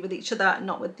want to be with each other,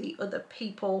 not with the other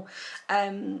people.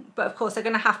 But of course, they're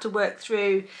going to have to work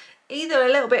through either a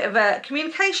little bit of a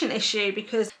communication issue,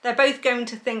 because they're both going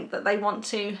to think that they want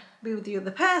to be with the other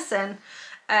person,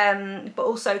 but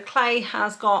also Clay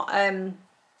has got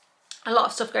a lot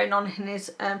of stuff going on in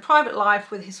his private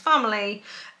life with his family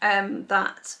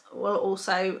that will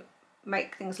also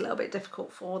make things a little bit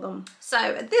difficult for them. So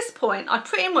at this point, I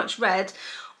pretty much read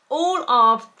all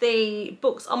of the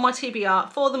books on my TBR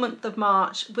for the month of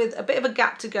March, with a bit of a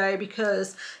gap to go,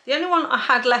 because the only one I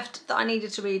had left that I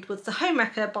needed to read was The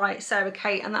Homewrecker by Sarah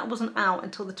Cate, and that wasn't out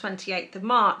until the 28th of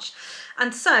March.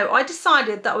 And so I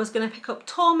decided that I was going to pick up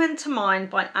Tormentor Mine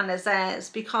by Anna Zaires,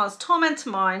 because Tormentor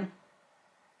Mine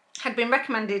had been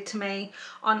recommended to me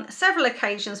on several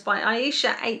occasions by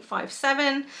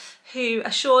Aisha857, who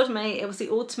assured me it was the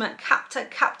ultimate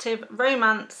captive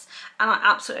romance, and I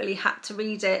absolutely had to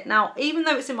read it. Now, even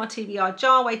though it's in my TBR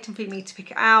jar waiting for me to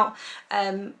pick it out,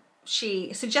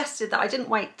 she suggested that I didn't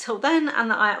wait till then,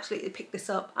 and that I absolutely picked this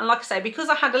up. And like I say, because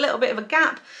I had a little bit of a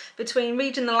gap between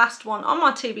reading the last one on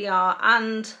my TBR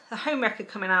and The Homewrecker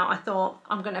coming out, I thought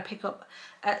I'm going to pick up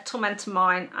Tormentor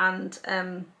Mine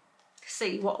and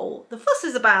see what all the fuss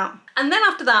is about. And then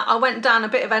after that, I went down a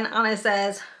bit of an Anna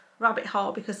Zaires rabbit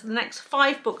hole, because the next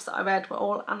 5 books that I read were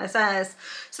all Anna Zaires.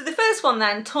 So the first one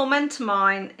then, Tormentor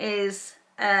Mine, is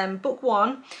book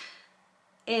 1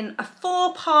 in a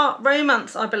 4-part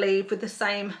romance, I believe, with the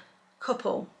same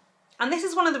couple. And this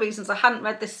is one of the reasons I hadn't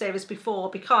read this series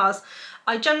before, because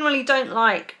I generally don't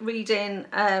like reading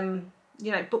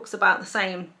you know, books about the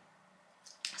same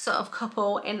sort of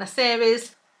couple in a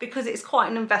series, because it's quite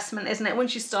an investment, isn't it?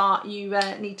 Once you start, you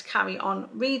need to carry on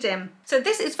reading. So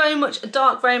this is very much a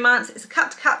dark romance. It's a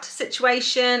cat-to-cat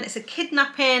situation, it's a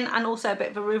kidnapping, and also a bit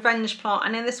of a revenge plot.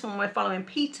 And in this one, we're following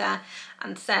Peter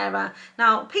and Sara.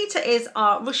 Now, Peter is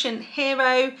our Russian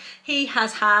hero. He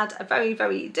has had a very,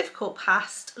 very difficult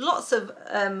past, lots of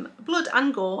blood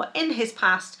and gore in his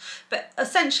past, but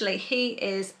essentially he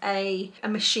is a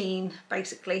machine,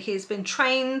 basically. He's been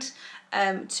trained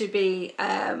to be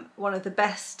one of the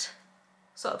best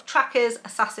sort of trackers,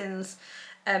 assassins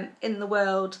in the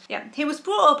world. Yeah, he was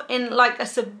brought up in like a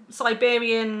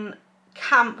Siberian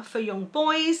camp for young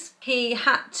boys. He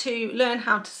had to learn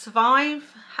how to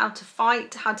survive, how to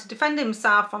fight, how to defend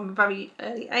himself from a very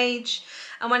early age.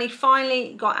 And when he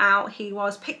finally got out, he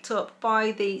was picked up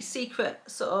by the secret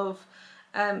sort of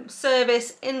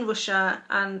service in Russia,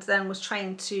 and then was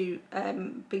trained to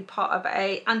be part of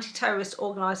a anti-terrorist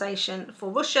organisation for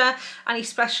Russia, and he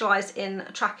specialised in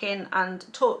tracking and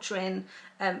torturing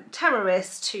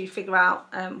terrorists to figure out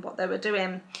what they were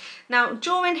doing. Now,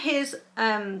 during his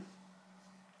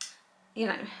you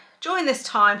know, during this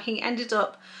time, he ended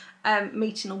up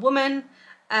meeting a woman,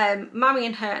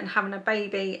 marrying her and having a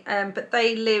baby, but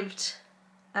they lived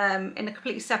in a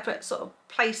completely separate sort of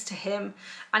place to him,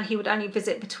 and he would only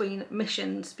visit between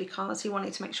missions because he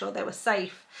wanted to make sure they were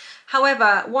safe.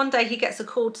 However, one day he gets a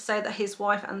call to say that his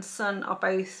wife and son are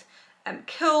both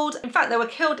killed. In fact, they were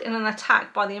killed in an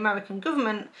attack by the American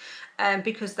government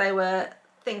because they were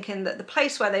thinking that the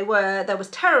place where they were, there was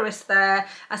terrorists there,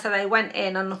 and so they went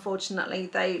in, and unfortunately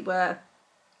they were,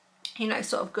 you know,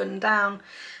 sort of gunned down.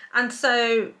 And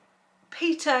so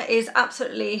Peter is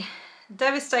absolutely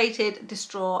devastated,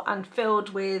 distraught, and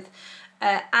filled with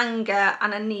anger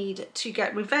and a need to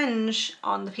get revenge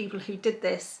on the people who did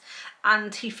this.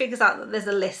 And he figures out that there's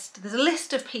a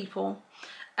list of people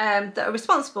that are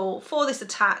responsible for this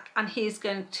attack, and he's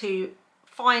going to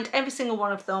find every single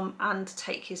one of them and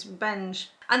take his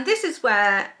revenge. And this is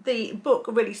where the book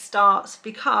really starts,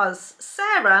 because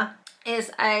Sara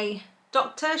is a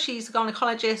doctor, she's a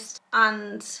gynecologist,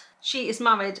 and she is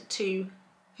married to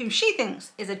who she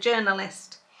thinks is a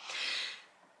journalist.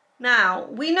 Now,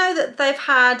 we know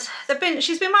that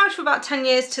she's been married for about 10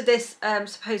 years to this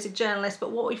supposed journalist,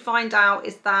 but what we find out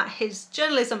is that his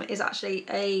journalism is actually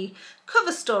a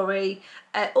cover story,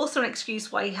 also an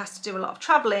excuse why he has to do a lot of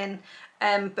travelling,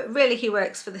 but really he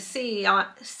works for the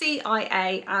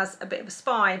CIA as a bit of a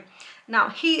spy. Now,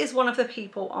 he is one of the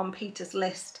people on Peter's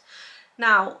list.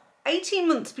 Now, 18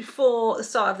 months before the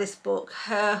start of this book,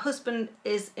 her husband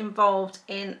is involved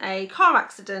in a car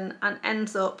accident and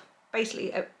ends up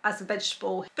basically as a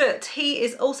vegetable, but he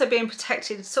is also being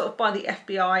protected sort of by the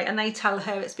FBI, and they tell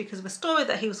her it's because of a story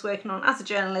that he was working on as a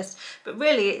journalist, but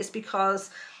really it's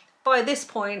because by this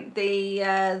point the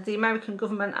American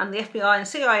government and the FBI and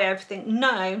CIA, everything,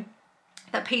 know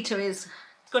that Peter is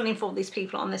gunning for all these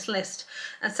people on this list,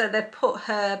 and so they've put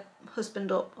her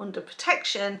husband up under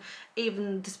protection,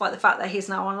 even despite the fact that he's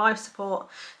now on life support.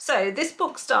 So this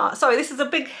book starts, this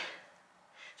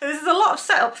is a lot of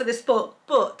setup for this book,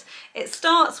 but it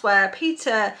starts where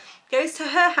Peter goes to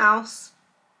her house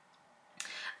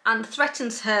and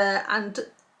threatens her and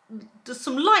does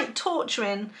some light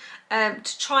torturing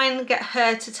to try and get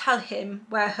her to tell him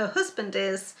where her husband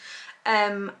is.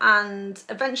 And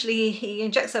eventually he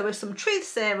injects her with some truth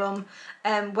serum,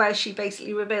 where she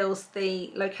basically reveals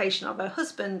the location of her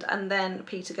husband, and then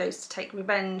Peter goes to take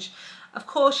revenge. Of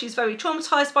course, she's very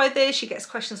traumatized by this. She gets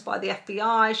questions by the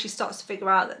FBI. She starts to figure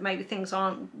out that maybe things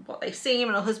aren't what they seem,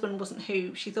 and her husband wasn't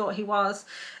who she thought he was.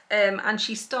 And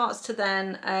she starts to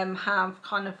then have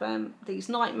kind of these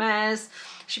nightmares.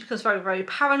 She becomes very, very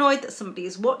paranoid that somebody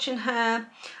is watching her.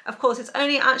 Of course, it's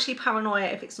only actually paranoia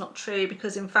if it's not true,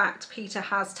 because in fact, Peter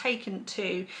has taken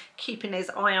to keeping his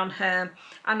eye on her.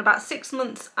 And about 6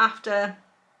 months after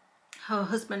her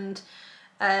husband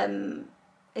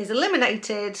is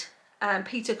eliminated,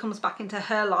 Peter comes back into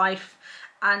her life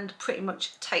and pretty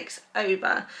much takes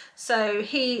over. So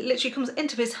he literally comes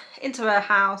into her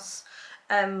house,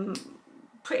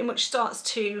 pretty much starts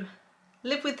to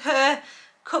live with her,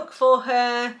 cook for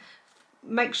her,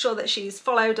 make sure that she's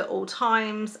followed at all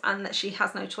times and that she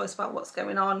has no choice about what's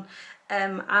going on,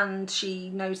 and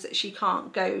she knows that she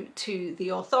can't go to the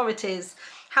authorities.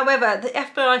 However, the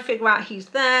FBI figure out he's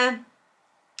there,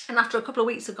 and after a couple of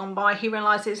weeks have gone by, he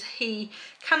realises he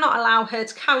cannot allow her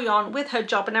to carry on with her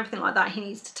job and everything like that. He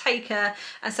needs to take her,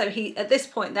 and so at this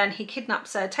point then he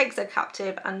kidnaps her, takes her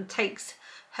captive and takes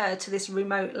her to this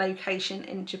remote location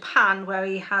in Japan where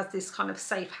he has this kind of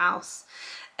safe house.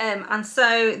 And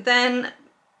so then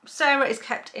Sara is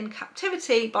kept in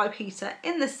captivity by Peter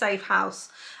in this safe house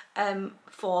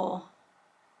for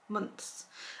months.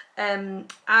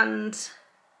 And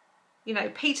you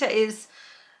know, Peter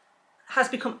has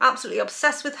become absolutely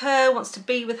obsessed with her, wants to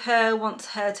be with her, wants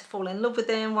her to fall in love with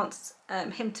him, wants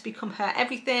him to become her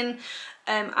everything.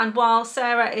 And while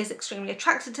Sara is extremely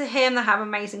attracted to him, they have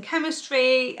amazing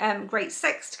chemistry, great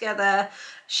sex together,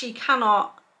 she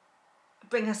cannot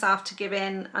bring herself to give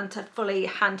in and to fully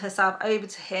hand herself over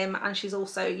to him, and she's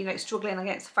also, you know, struggling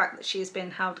against the fact that she has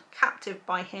been held captive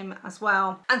by him as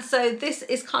well. And so this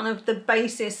is kind of the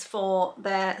basis for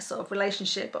their sort of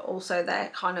relationship, but also their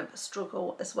kind of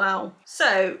struggle as well.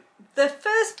 So the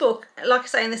first book, like I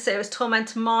say in this series,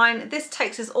 Tormented, this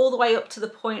takes us all the way up to the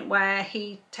point where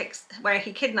he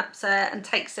kidnaps her and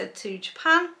takes her to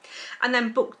Japan. And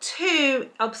then book 2,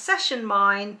 Obsession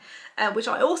Mine, which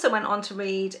I also went on to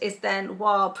read, is then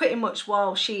pretty much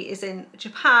while she is in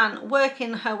Japan,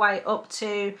 working her way up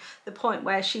to the point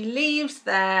where she leaves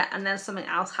there, and then something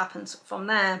else happens from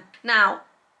there. Now,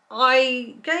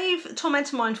 I gave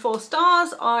Tormented Mind 4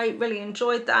 stars. I really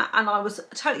enjoyed that, and I was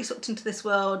totally sucked into this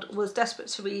world, was desperate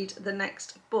to read the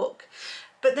next book.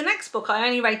 But the next book I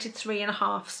only rated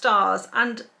 3.5 stars,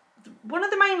 and one of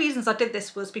the main reasons I did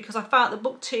this was because I felt that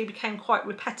book 2 became quite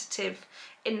repetitive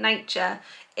in nature.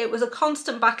 It was a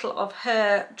constant battle of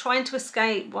her trying to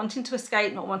escape, wanting to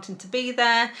escape, not wanting to be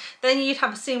there. Then you'd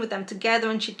have a scene with them together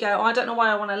and she'd go, oh, I don't know why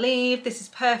I want to leave, this is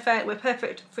perfect, we're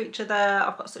perfect for each other,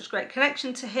 I've got such great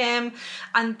connection to him.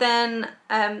 And then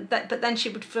but then she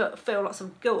would feel lots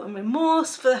of guilt and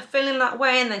remorse for feeling that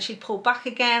way, and then she'd pull back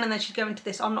again, and then she'd go into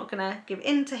this, I'm not gonna give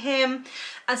in to him.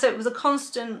 And so it was a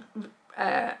constant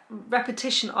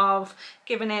repetition of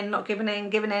giving in, not giving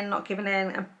in, giving in, not giving in,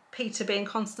 and Peter being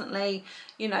constantly,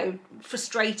 you know,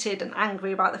 frustrated and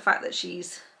angry about the fact that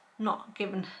she's not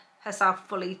given herself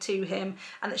fully to him,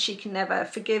 and that she can never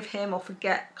forgive him or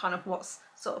forget kind of what's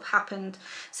sort of happened.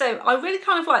 So I really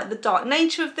kind of like the dark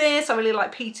nature of this. I really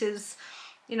like Peter's,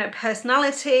 you know,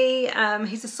 personality.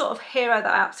 He's a sort of hero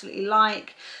that I absolutely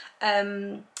like.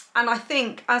 And I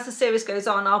think as the series goes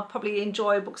on, I'll probably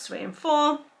enjoy books 3 and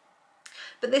 4.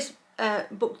 But this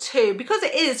book 2, because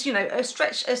it is, you know,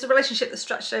 it's a relationship that's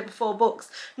stretched over 4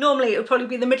 books. Normally it would probably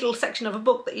be the middle section of a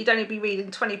book that you'd only be reading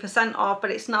 20% of,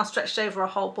 but it's now stretched over a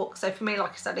whole book. So for me,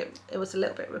 like I said, it was a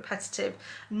little bit repetitive,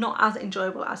 not as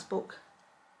enjoyable as book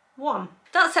 1.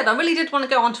 That said, I really did want to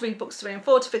go on to read books 3 and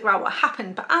 4 to figure out what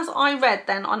happened, but as I read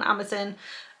then on Amazon,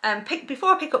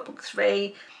 before I pick up book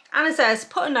 3, Anna Zaires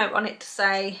put a note on it to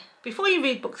say, before you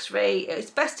read book 3,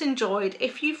 it's best enjoyed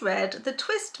if you've read the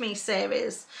Twist Me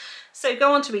series. So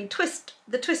go on to read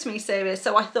the Twist Me series.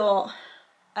 So I thought,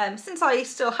 since I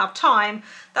still have time,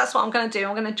 that's what I'm going to do.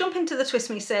 I'm going to jump into the Twist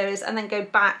Me series and then go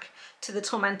back to the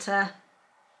Tormentor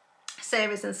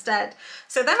series instead.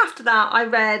 So then after that, I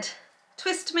read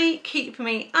Twist Me, Keep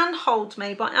Me and Hold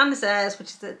Me by Anna Zaires,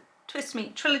 which is the Twist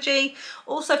Me trilogy,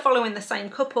 also following the same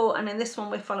couple, and in this one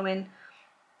we're following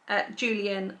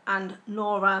Julian and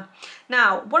Nora.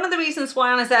 Now, one of the reasons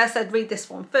why Anna Zaires said read this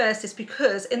one first is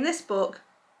because in this book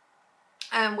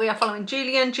we are following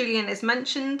Julian. Julian is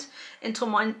mentioned in To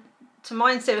Mine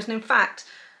series, and in fact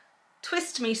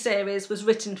Twist Me series was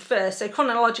written first, so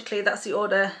chronologically that's the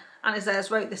order Anna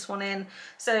Zaires wrote this one in.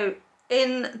 So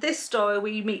in this story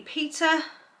we meet Peter.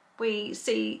 We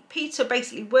see Peter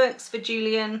basically works for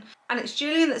Julian, and it's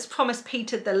Julian that's promised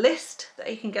Peter the list that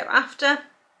he can go after.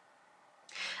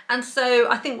 And so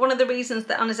I think one of the reasons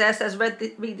that Anna Zaires says read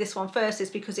this one first is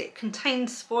because it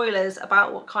contains spoilers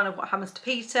about what happens to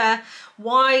Peter,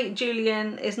 why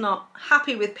Julian is not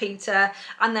happy with Peter,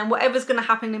 and then whatever's going to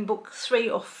happen in book 3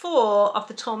 or 4 of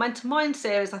the Tormented Mind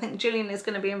series. I think Julian is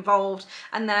going to be involved,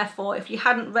 and therefore if you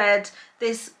hadn't read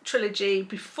this trilogy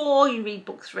before you read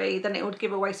book 3, then it would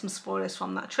give away some spoilers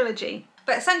from that trilogy.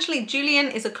 But essentially Julian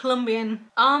is a Colombian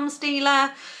arms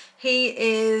dealer. He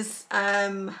is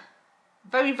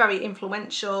very, very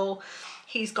influential.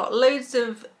 He's got loads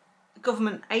of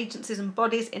government agencies and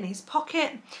bodies in his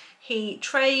pocket. He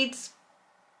trades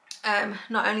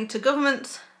not only to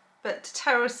governments but to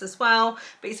terrorists as well,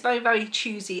 but he's very, very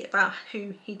choosy about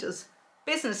who he does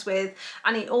business with,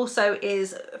 and he also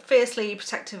is fiercely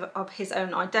protective of his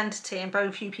own identity, and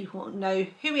very few people know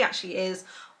who he actually is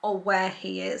or where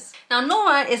he is. Now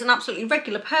Nora is an absolutely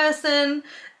regular person.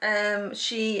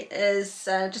 She is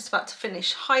just about to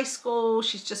finish high school.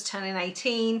 She's just turning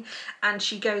 18, and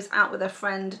she goes out with her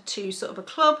friend to sort of a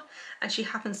club, and she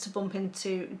happens to bump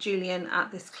into Julian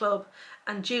at this club,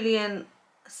 and Julian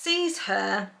sees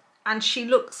her and she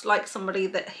looks like somebody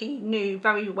that he knew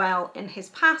very well in his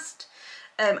past,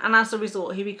 and as a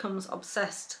result he becomes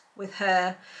obsessed with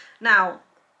her. Now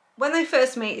when they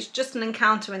first meet, it's just an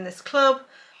encounter in this club.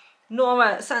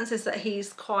 Nora senses that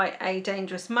he's quite a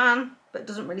dangerous man, but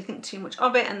doesn't really think too much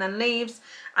of it, and then leaves.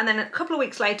 And then a couple of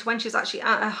weeks later, when she's actually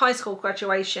at her high school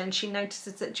graduation, she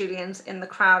notices that Julian's in the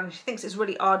crowd, and she thinks it's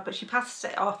really odd, but she passes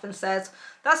it off and says,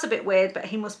 that's a bit weird, but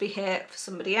he must be here for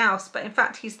somebody else. But in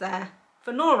fact, he's there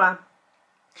for Nora.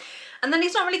 And then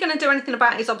he's not really going to do anything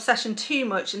about his obsession too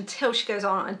much until she goes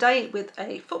on a date with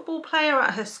a football player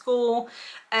at her school,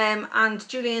 and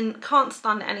Julian can't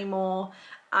stand it anymore.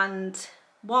 And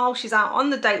while she's out on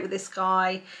the date with this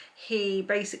guy, he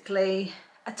basically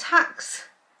attacks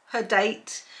her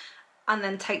date and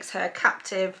then takes her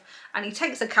captive. And he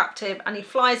takes her captive and he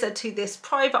flies her to this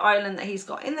private island that he's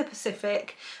got in the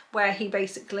Pacific, where he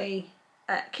basically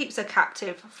keeps her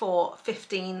captive for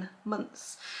 15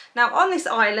 months. Now on this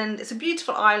island, it's a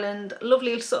beautiful island,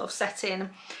 lovely sort of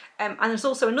setting, and there's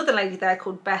also another lady there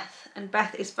called Beth, and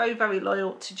Beth is very, very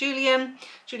loyal to Julian.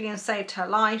 Julian saved her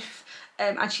life,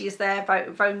 and she is there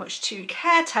very, very much to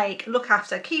caretake, look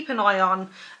after, keep an eye on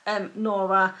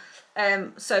Nora.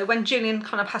 So when Julian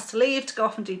kind of has to leave to go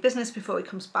off and do business before he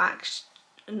comes back,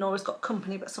 Nora's got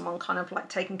company, but someone kind of like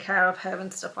taking care of her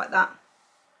and stuff like that.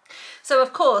 So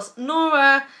of course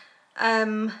Nora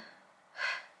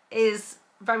is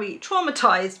very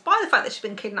traumatized by the fact that she's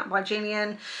been kidnapped by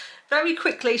Julian. Very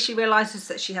quickly she realizes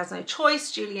that she has no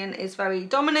choice. Julian is very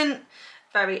dominant,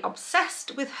 very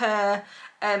obsessed with her,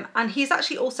 and he's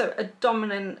actually also a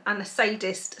dominant and a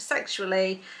sadist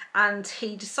sexually, and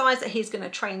he decides that he's going to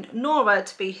train Nora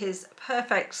to be his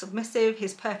perfect submissive,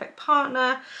 his perfect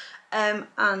partner,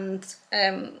 and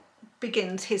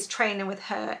begins his training with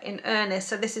her in earnest.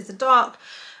 So this is a dark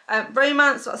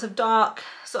romance, lots of dark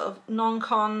sort of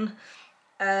non-con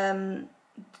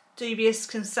dubious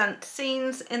consent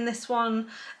scenes in this one,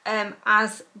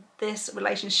 as this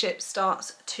relationship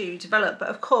starts to develop. But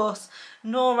of course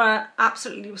Nora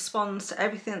absolutely responds to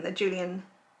everything that Julian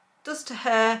does to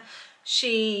her.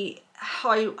 She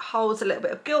holds a little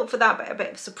bit of guilt for that, but a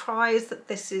bit of surprise that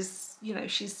this is, you know,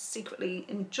 she's secretly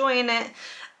enjoying it.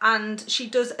 And she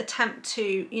does attempt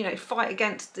to, you know, fight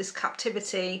against this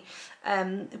captivity,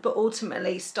 but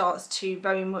ultimately starts to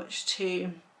very much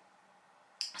to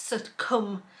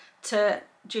succumb to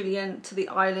Julian, to the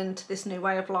island, to this new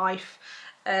way of life.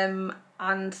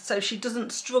 And so she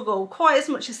doesn't struggle quite as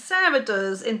much as Sara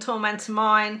does in Tormentor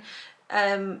Mine.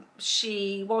 While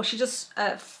she does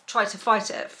try to fight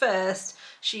it at first,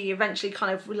 she eventually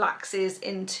kind of relaxes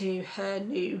into her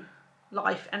new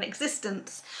life and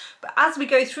existence. But as we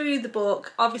go through the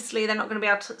book, obviously they're not going to be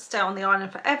able to stay on the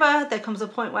island forever. There comes a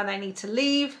point where they need to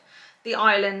leave the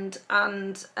island,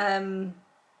 and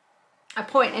a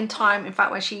point in time, in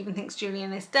fact, where she even thinks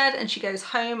Julian is dead, and she goes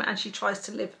home and she tries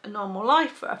to live a normal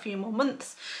life for a few more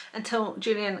months until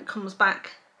Julian comes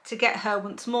back to get her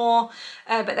once more.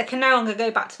 But they can no longer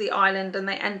go back to the island, and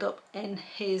they end up in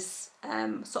his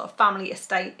sort of family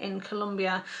estate in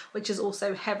Colombia, which is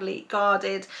also heavily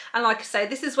guarded. And like I say,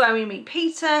 this is where we meet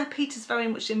Peter. Peter's very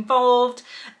much involved.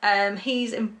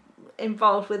 He's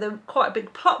involved with quite a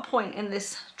big plot point in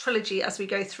this trilogy as we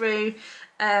go through.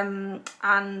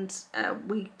 And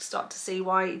we start to see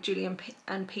why Julian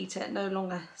and Peter no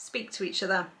longer speak to each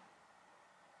other.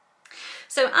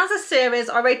 So as a series,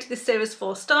 I rated this series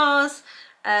 4 stars.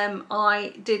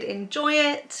 I did enjoy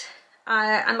it.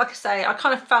 And like I say, I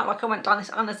kind of felt like I went down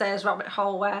this Zaires rabbit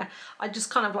hole where I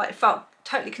just kind of like felt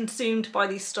totally consumed by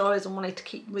these stories and wanted to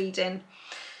keep reading.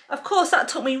 Of course, that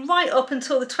took me right up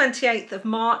until the 28th of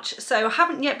March, so I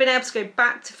haven't yet been able to go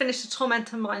back to finish the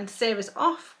Tormentor Mine series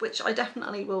off, which I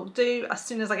definitely will do as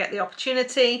soon as I get the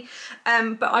opportunity.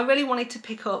 But I really wanted to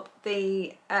pick up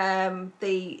the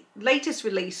latest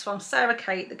release from Sara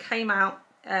Cate that came out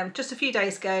just a few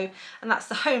days ago, and that's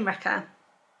The Homewrecker.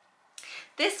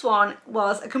 This one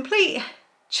was a complete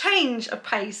change of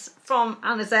pace from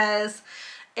Zaires.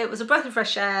 It was a breath of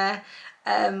fresh air.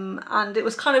 And it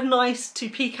was kind of nice to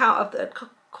peek out of the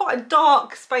quite a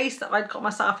dark space that I'd got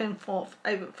myself in for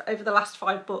over the last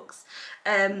 5 books.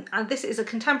 And this is a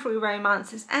contemporary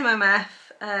romance. It's MMF.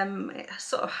 It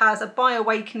sort of has a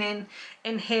bi-awakening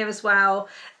in here as well,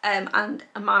 and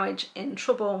a marriage in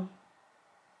trouble.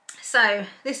 So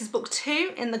this is book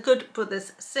 2 in the Good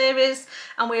Brothers series,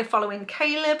 and we're following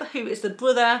Caleb, who is the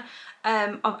brother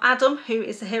of Adam, who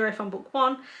is the hero from book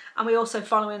 1, and we're also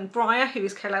following Briar, who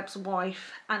is Caleb's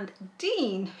wife, and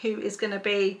Dean, who is going to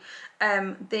be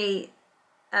the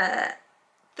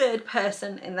third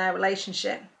person in their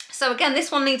relationship. So again,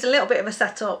 this one needs a little bit of a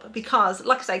setup because,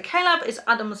 like I say, Caleb is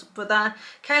Adam's brother.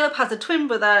 Caleb has a twin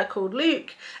brother called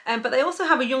Luke, but they also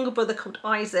have a younger brother called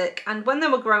Isaac. And when they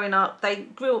were growing up, they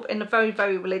grew up in a very,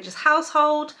 very religious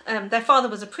household. Their father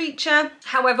was a preacher.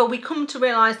 However, we come to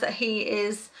realise that he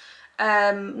is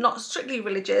not strictly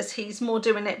religious. He's more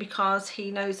doing it because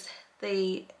he knows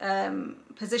the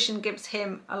position gives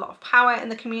him a lot of power in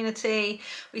the community.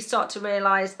 We start to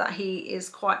realise that he is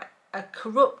quite a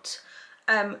corrupt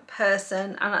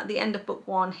person, and at the end of book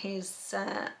 1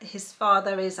 his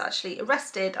father is actually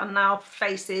arrested and now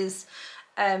faces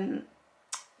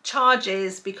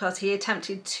charges because he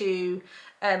attempted to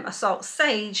assault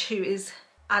Sage, who is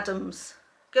Adam's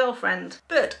girlfriend.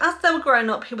 But as they were growing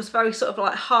up, he was very sort of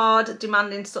like hard,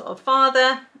 demanding sort of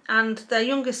father, and their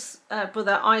youngest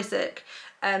brother Isaac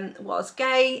was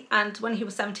gay, and when he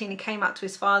was 17 he came out to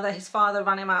his father. His father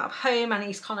ran him out of home, and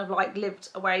he's kind of like lived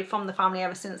away from the family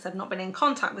ever since. They've not been in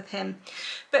contact with him.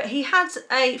 But he had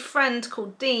a friend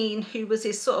called Dean who was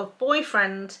his sort of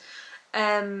boyfriend,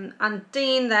 and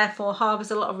Dean therefore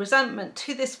harbours a lot of resentment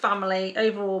to this family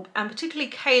overall, and particularly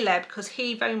Caleb, because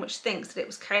he very much thinks that it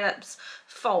was Caleb's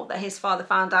fault that his father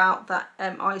found out that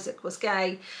Isaac was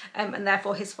gay, and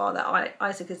therefore his father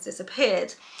Isaac has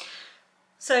disappeared.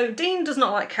 So Dean does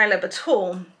not like Caleb at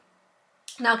all.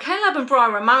 Now Caleb and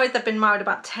Briar are married. They've been married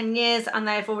about 10 years and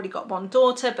they've already got 1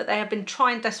 daughter, but they have been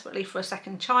trying desperately for a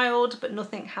second child, but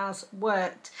nothing has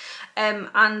worked.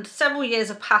 And several years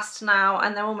have passed now,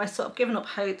 and they're almost sort of given up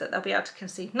hope that they'll be able to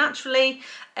conceive naturally.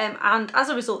 And as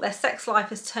a result, their sex life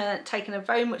has taken a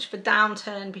very much of a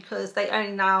downturn, because they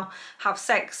only now have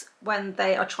sex when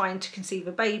they are trying to conceive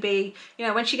a baby. You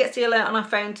know, when she gets the alert on her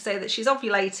phone to say that she's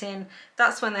ovulating,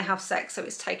 that's when they have sex. So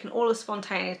it's taken all the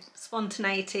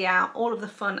spontaneity out, all of the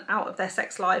fun out of their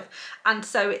sex life. And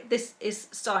so this is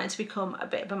starting to become a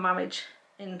bit of a marriage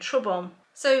in trouble.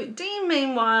 So Dean,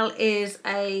 meanwhile, is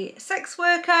a sex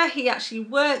worker. He actually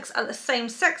works at the same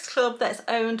sex club that's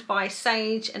owned by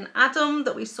Sage and Adam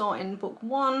that we saw in book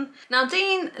 1. Now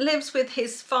Dean lives with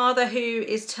his father, who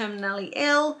is terminally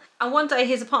ill, and one day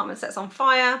his apartment sets on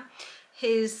fire.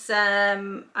 his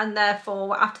and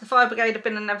therefore after the fire brigade have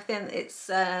been and everything, it's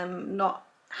not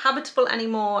habitable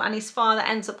anymore, and his father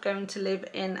ends up going to live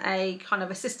in a kind of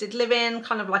assisted living,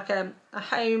 kind of like a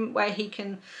home where he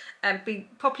can be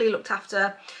properly looked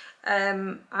after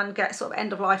and get sort of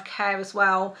end of life care as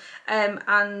well.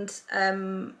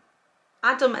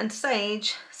 Adam and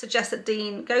Sage suggest that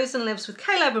Dean goes and lives with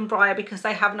Caleb and Briar because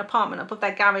they have an apartment above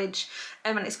their garage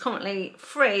and it's currently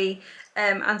free,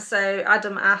 and so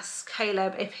Adam asks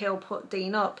Caleb if he'll put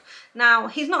Dean up. Now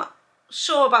he's not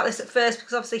sure about this at first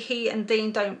because obviously he and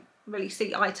Dean don't really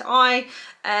see eye to eye,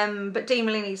 but Dean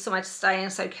really needs somewhere to stay,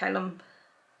 and so Caleb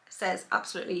says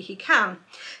absolutely he can.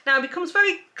 Now it becomes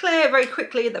very clear very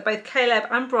quickly that both Caleb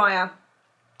and Briar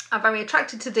are very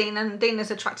attracted to Dean, and Dean is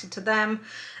attracted to them,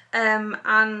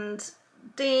 and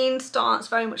Dean starts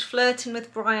very much flirting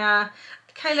with Briar.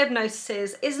 Caleb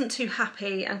notices, isn't too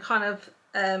happy, and kind of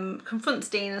confronts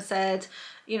Dean and said,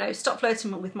 you know, stop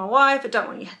flirting with my wife, I don't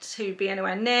want you to be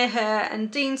anywhere near her.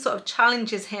 And Dean sort of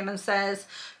challenges him and says,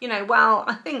 you know, well,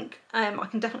 I think I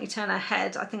can definitely turn her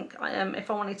head. I think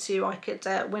if I wanted to, I could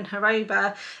win her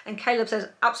over. And Caleb says,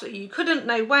 absolutely you couldn't,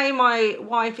 no way, my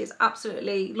wife is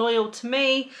absolutely loyal to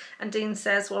me. And Dean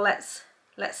says, well, let's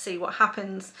see what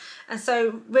happens. And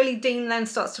so really Dean then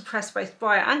starts to press both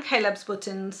Briar and Caleb's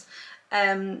buttons,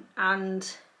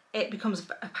 and it becomes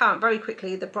apparent very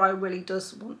quickly that Briar really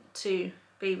does want to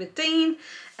be with Dean,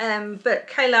 but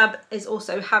Caleb is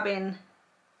also having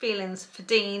feelings for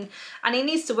Dean, and he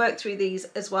needs to work through these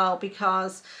as well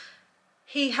because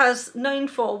he has known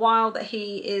for a while that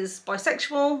he is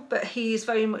bisexual, but he's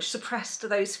very much suppressed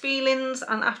those feelings,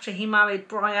 and after he married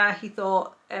Briar he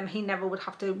thought he never would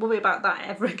have to worry about that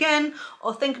ever again,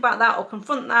 or think about that, or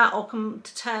confront that, or come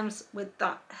to terms with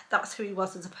that. That's who he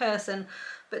was as a person.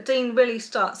 But Dean really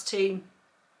starts to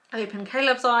open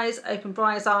Caleb's eyes, open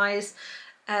Briar's eyes,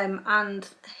 and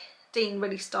Dean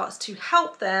really starts to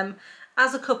help them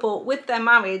as a couple with their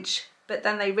marriage, but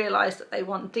then they realise that they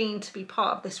want Dean to be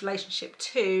part of this relationship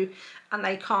too, and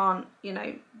they can't, you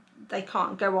know, they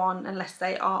can't go on unless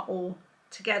they are all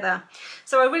together.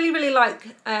 So I really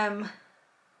like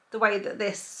the way that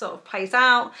this sort of plays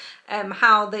out,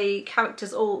 how the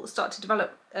characters all start to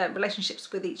develop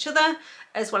relationships with each other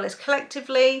as well as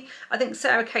collectively. I think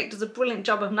Sarah Cate does a brilliant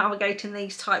job of navigating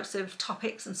these types of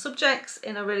topics and subjects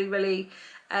in a really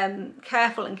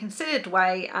careful and considered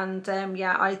way, and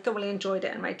yeah, I thoroughly enjoyed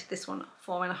it and rated this one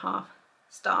 4.5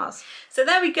 stars. So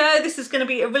there we go, this is going to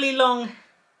be a really long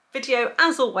video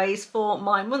as always for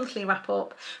my monthly wrap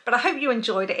up, but I hope you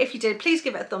enjoyed it. If you did, please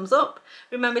give it a thumbs up.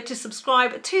 Remember to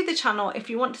subscribe to the channel if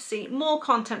you want to see more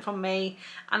content from me,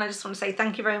 and I just want to say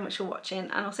thank you very much for watching,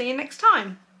 and I'll see you next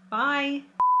time. Bye.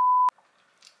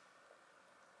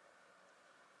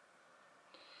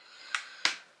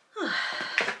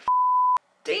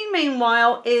 Dean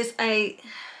meanwhile is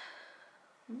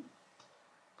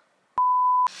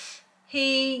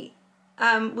he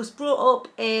was brought up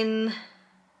in,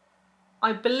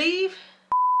 I believe,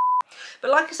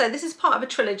 but like I said, this is part of a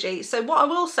trilogy, so what I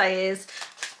will say is,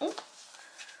 oh,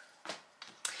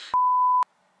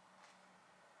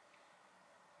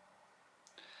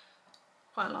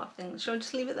 quite a lot of things. Shall I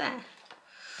just leave it there?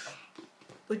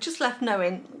 We're just left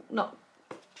knowing not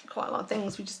quite a lot of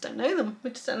things, we just don't know them, we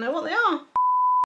just don't know what they are.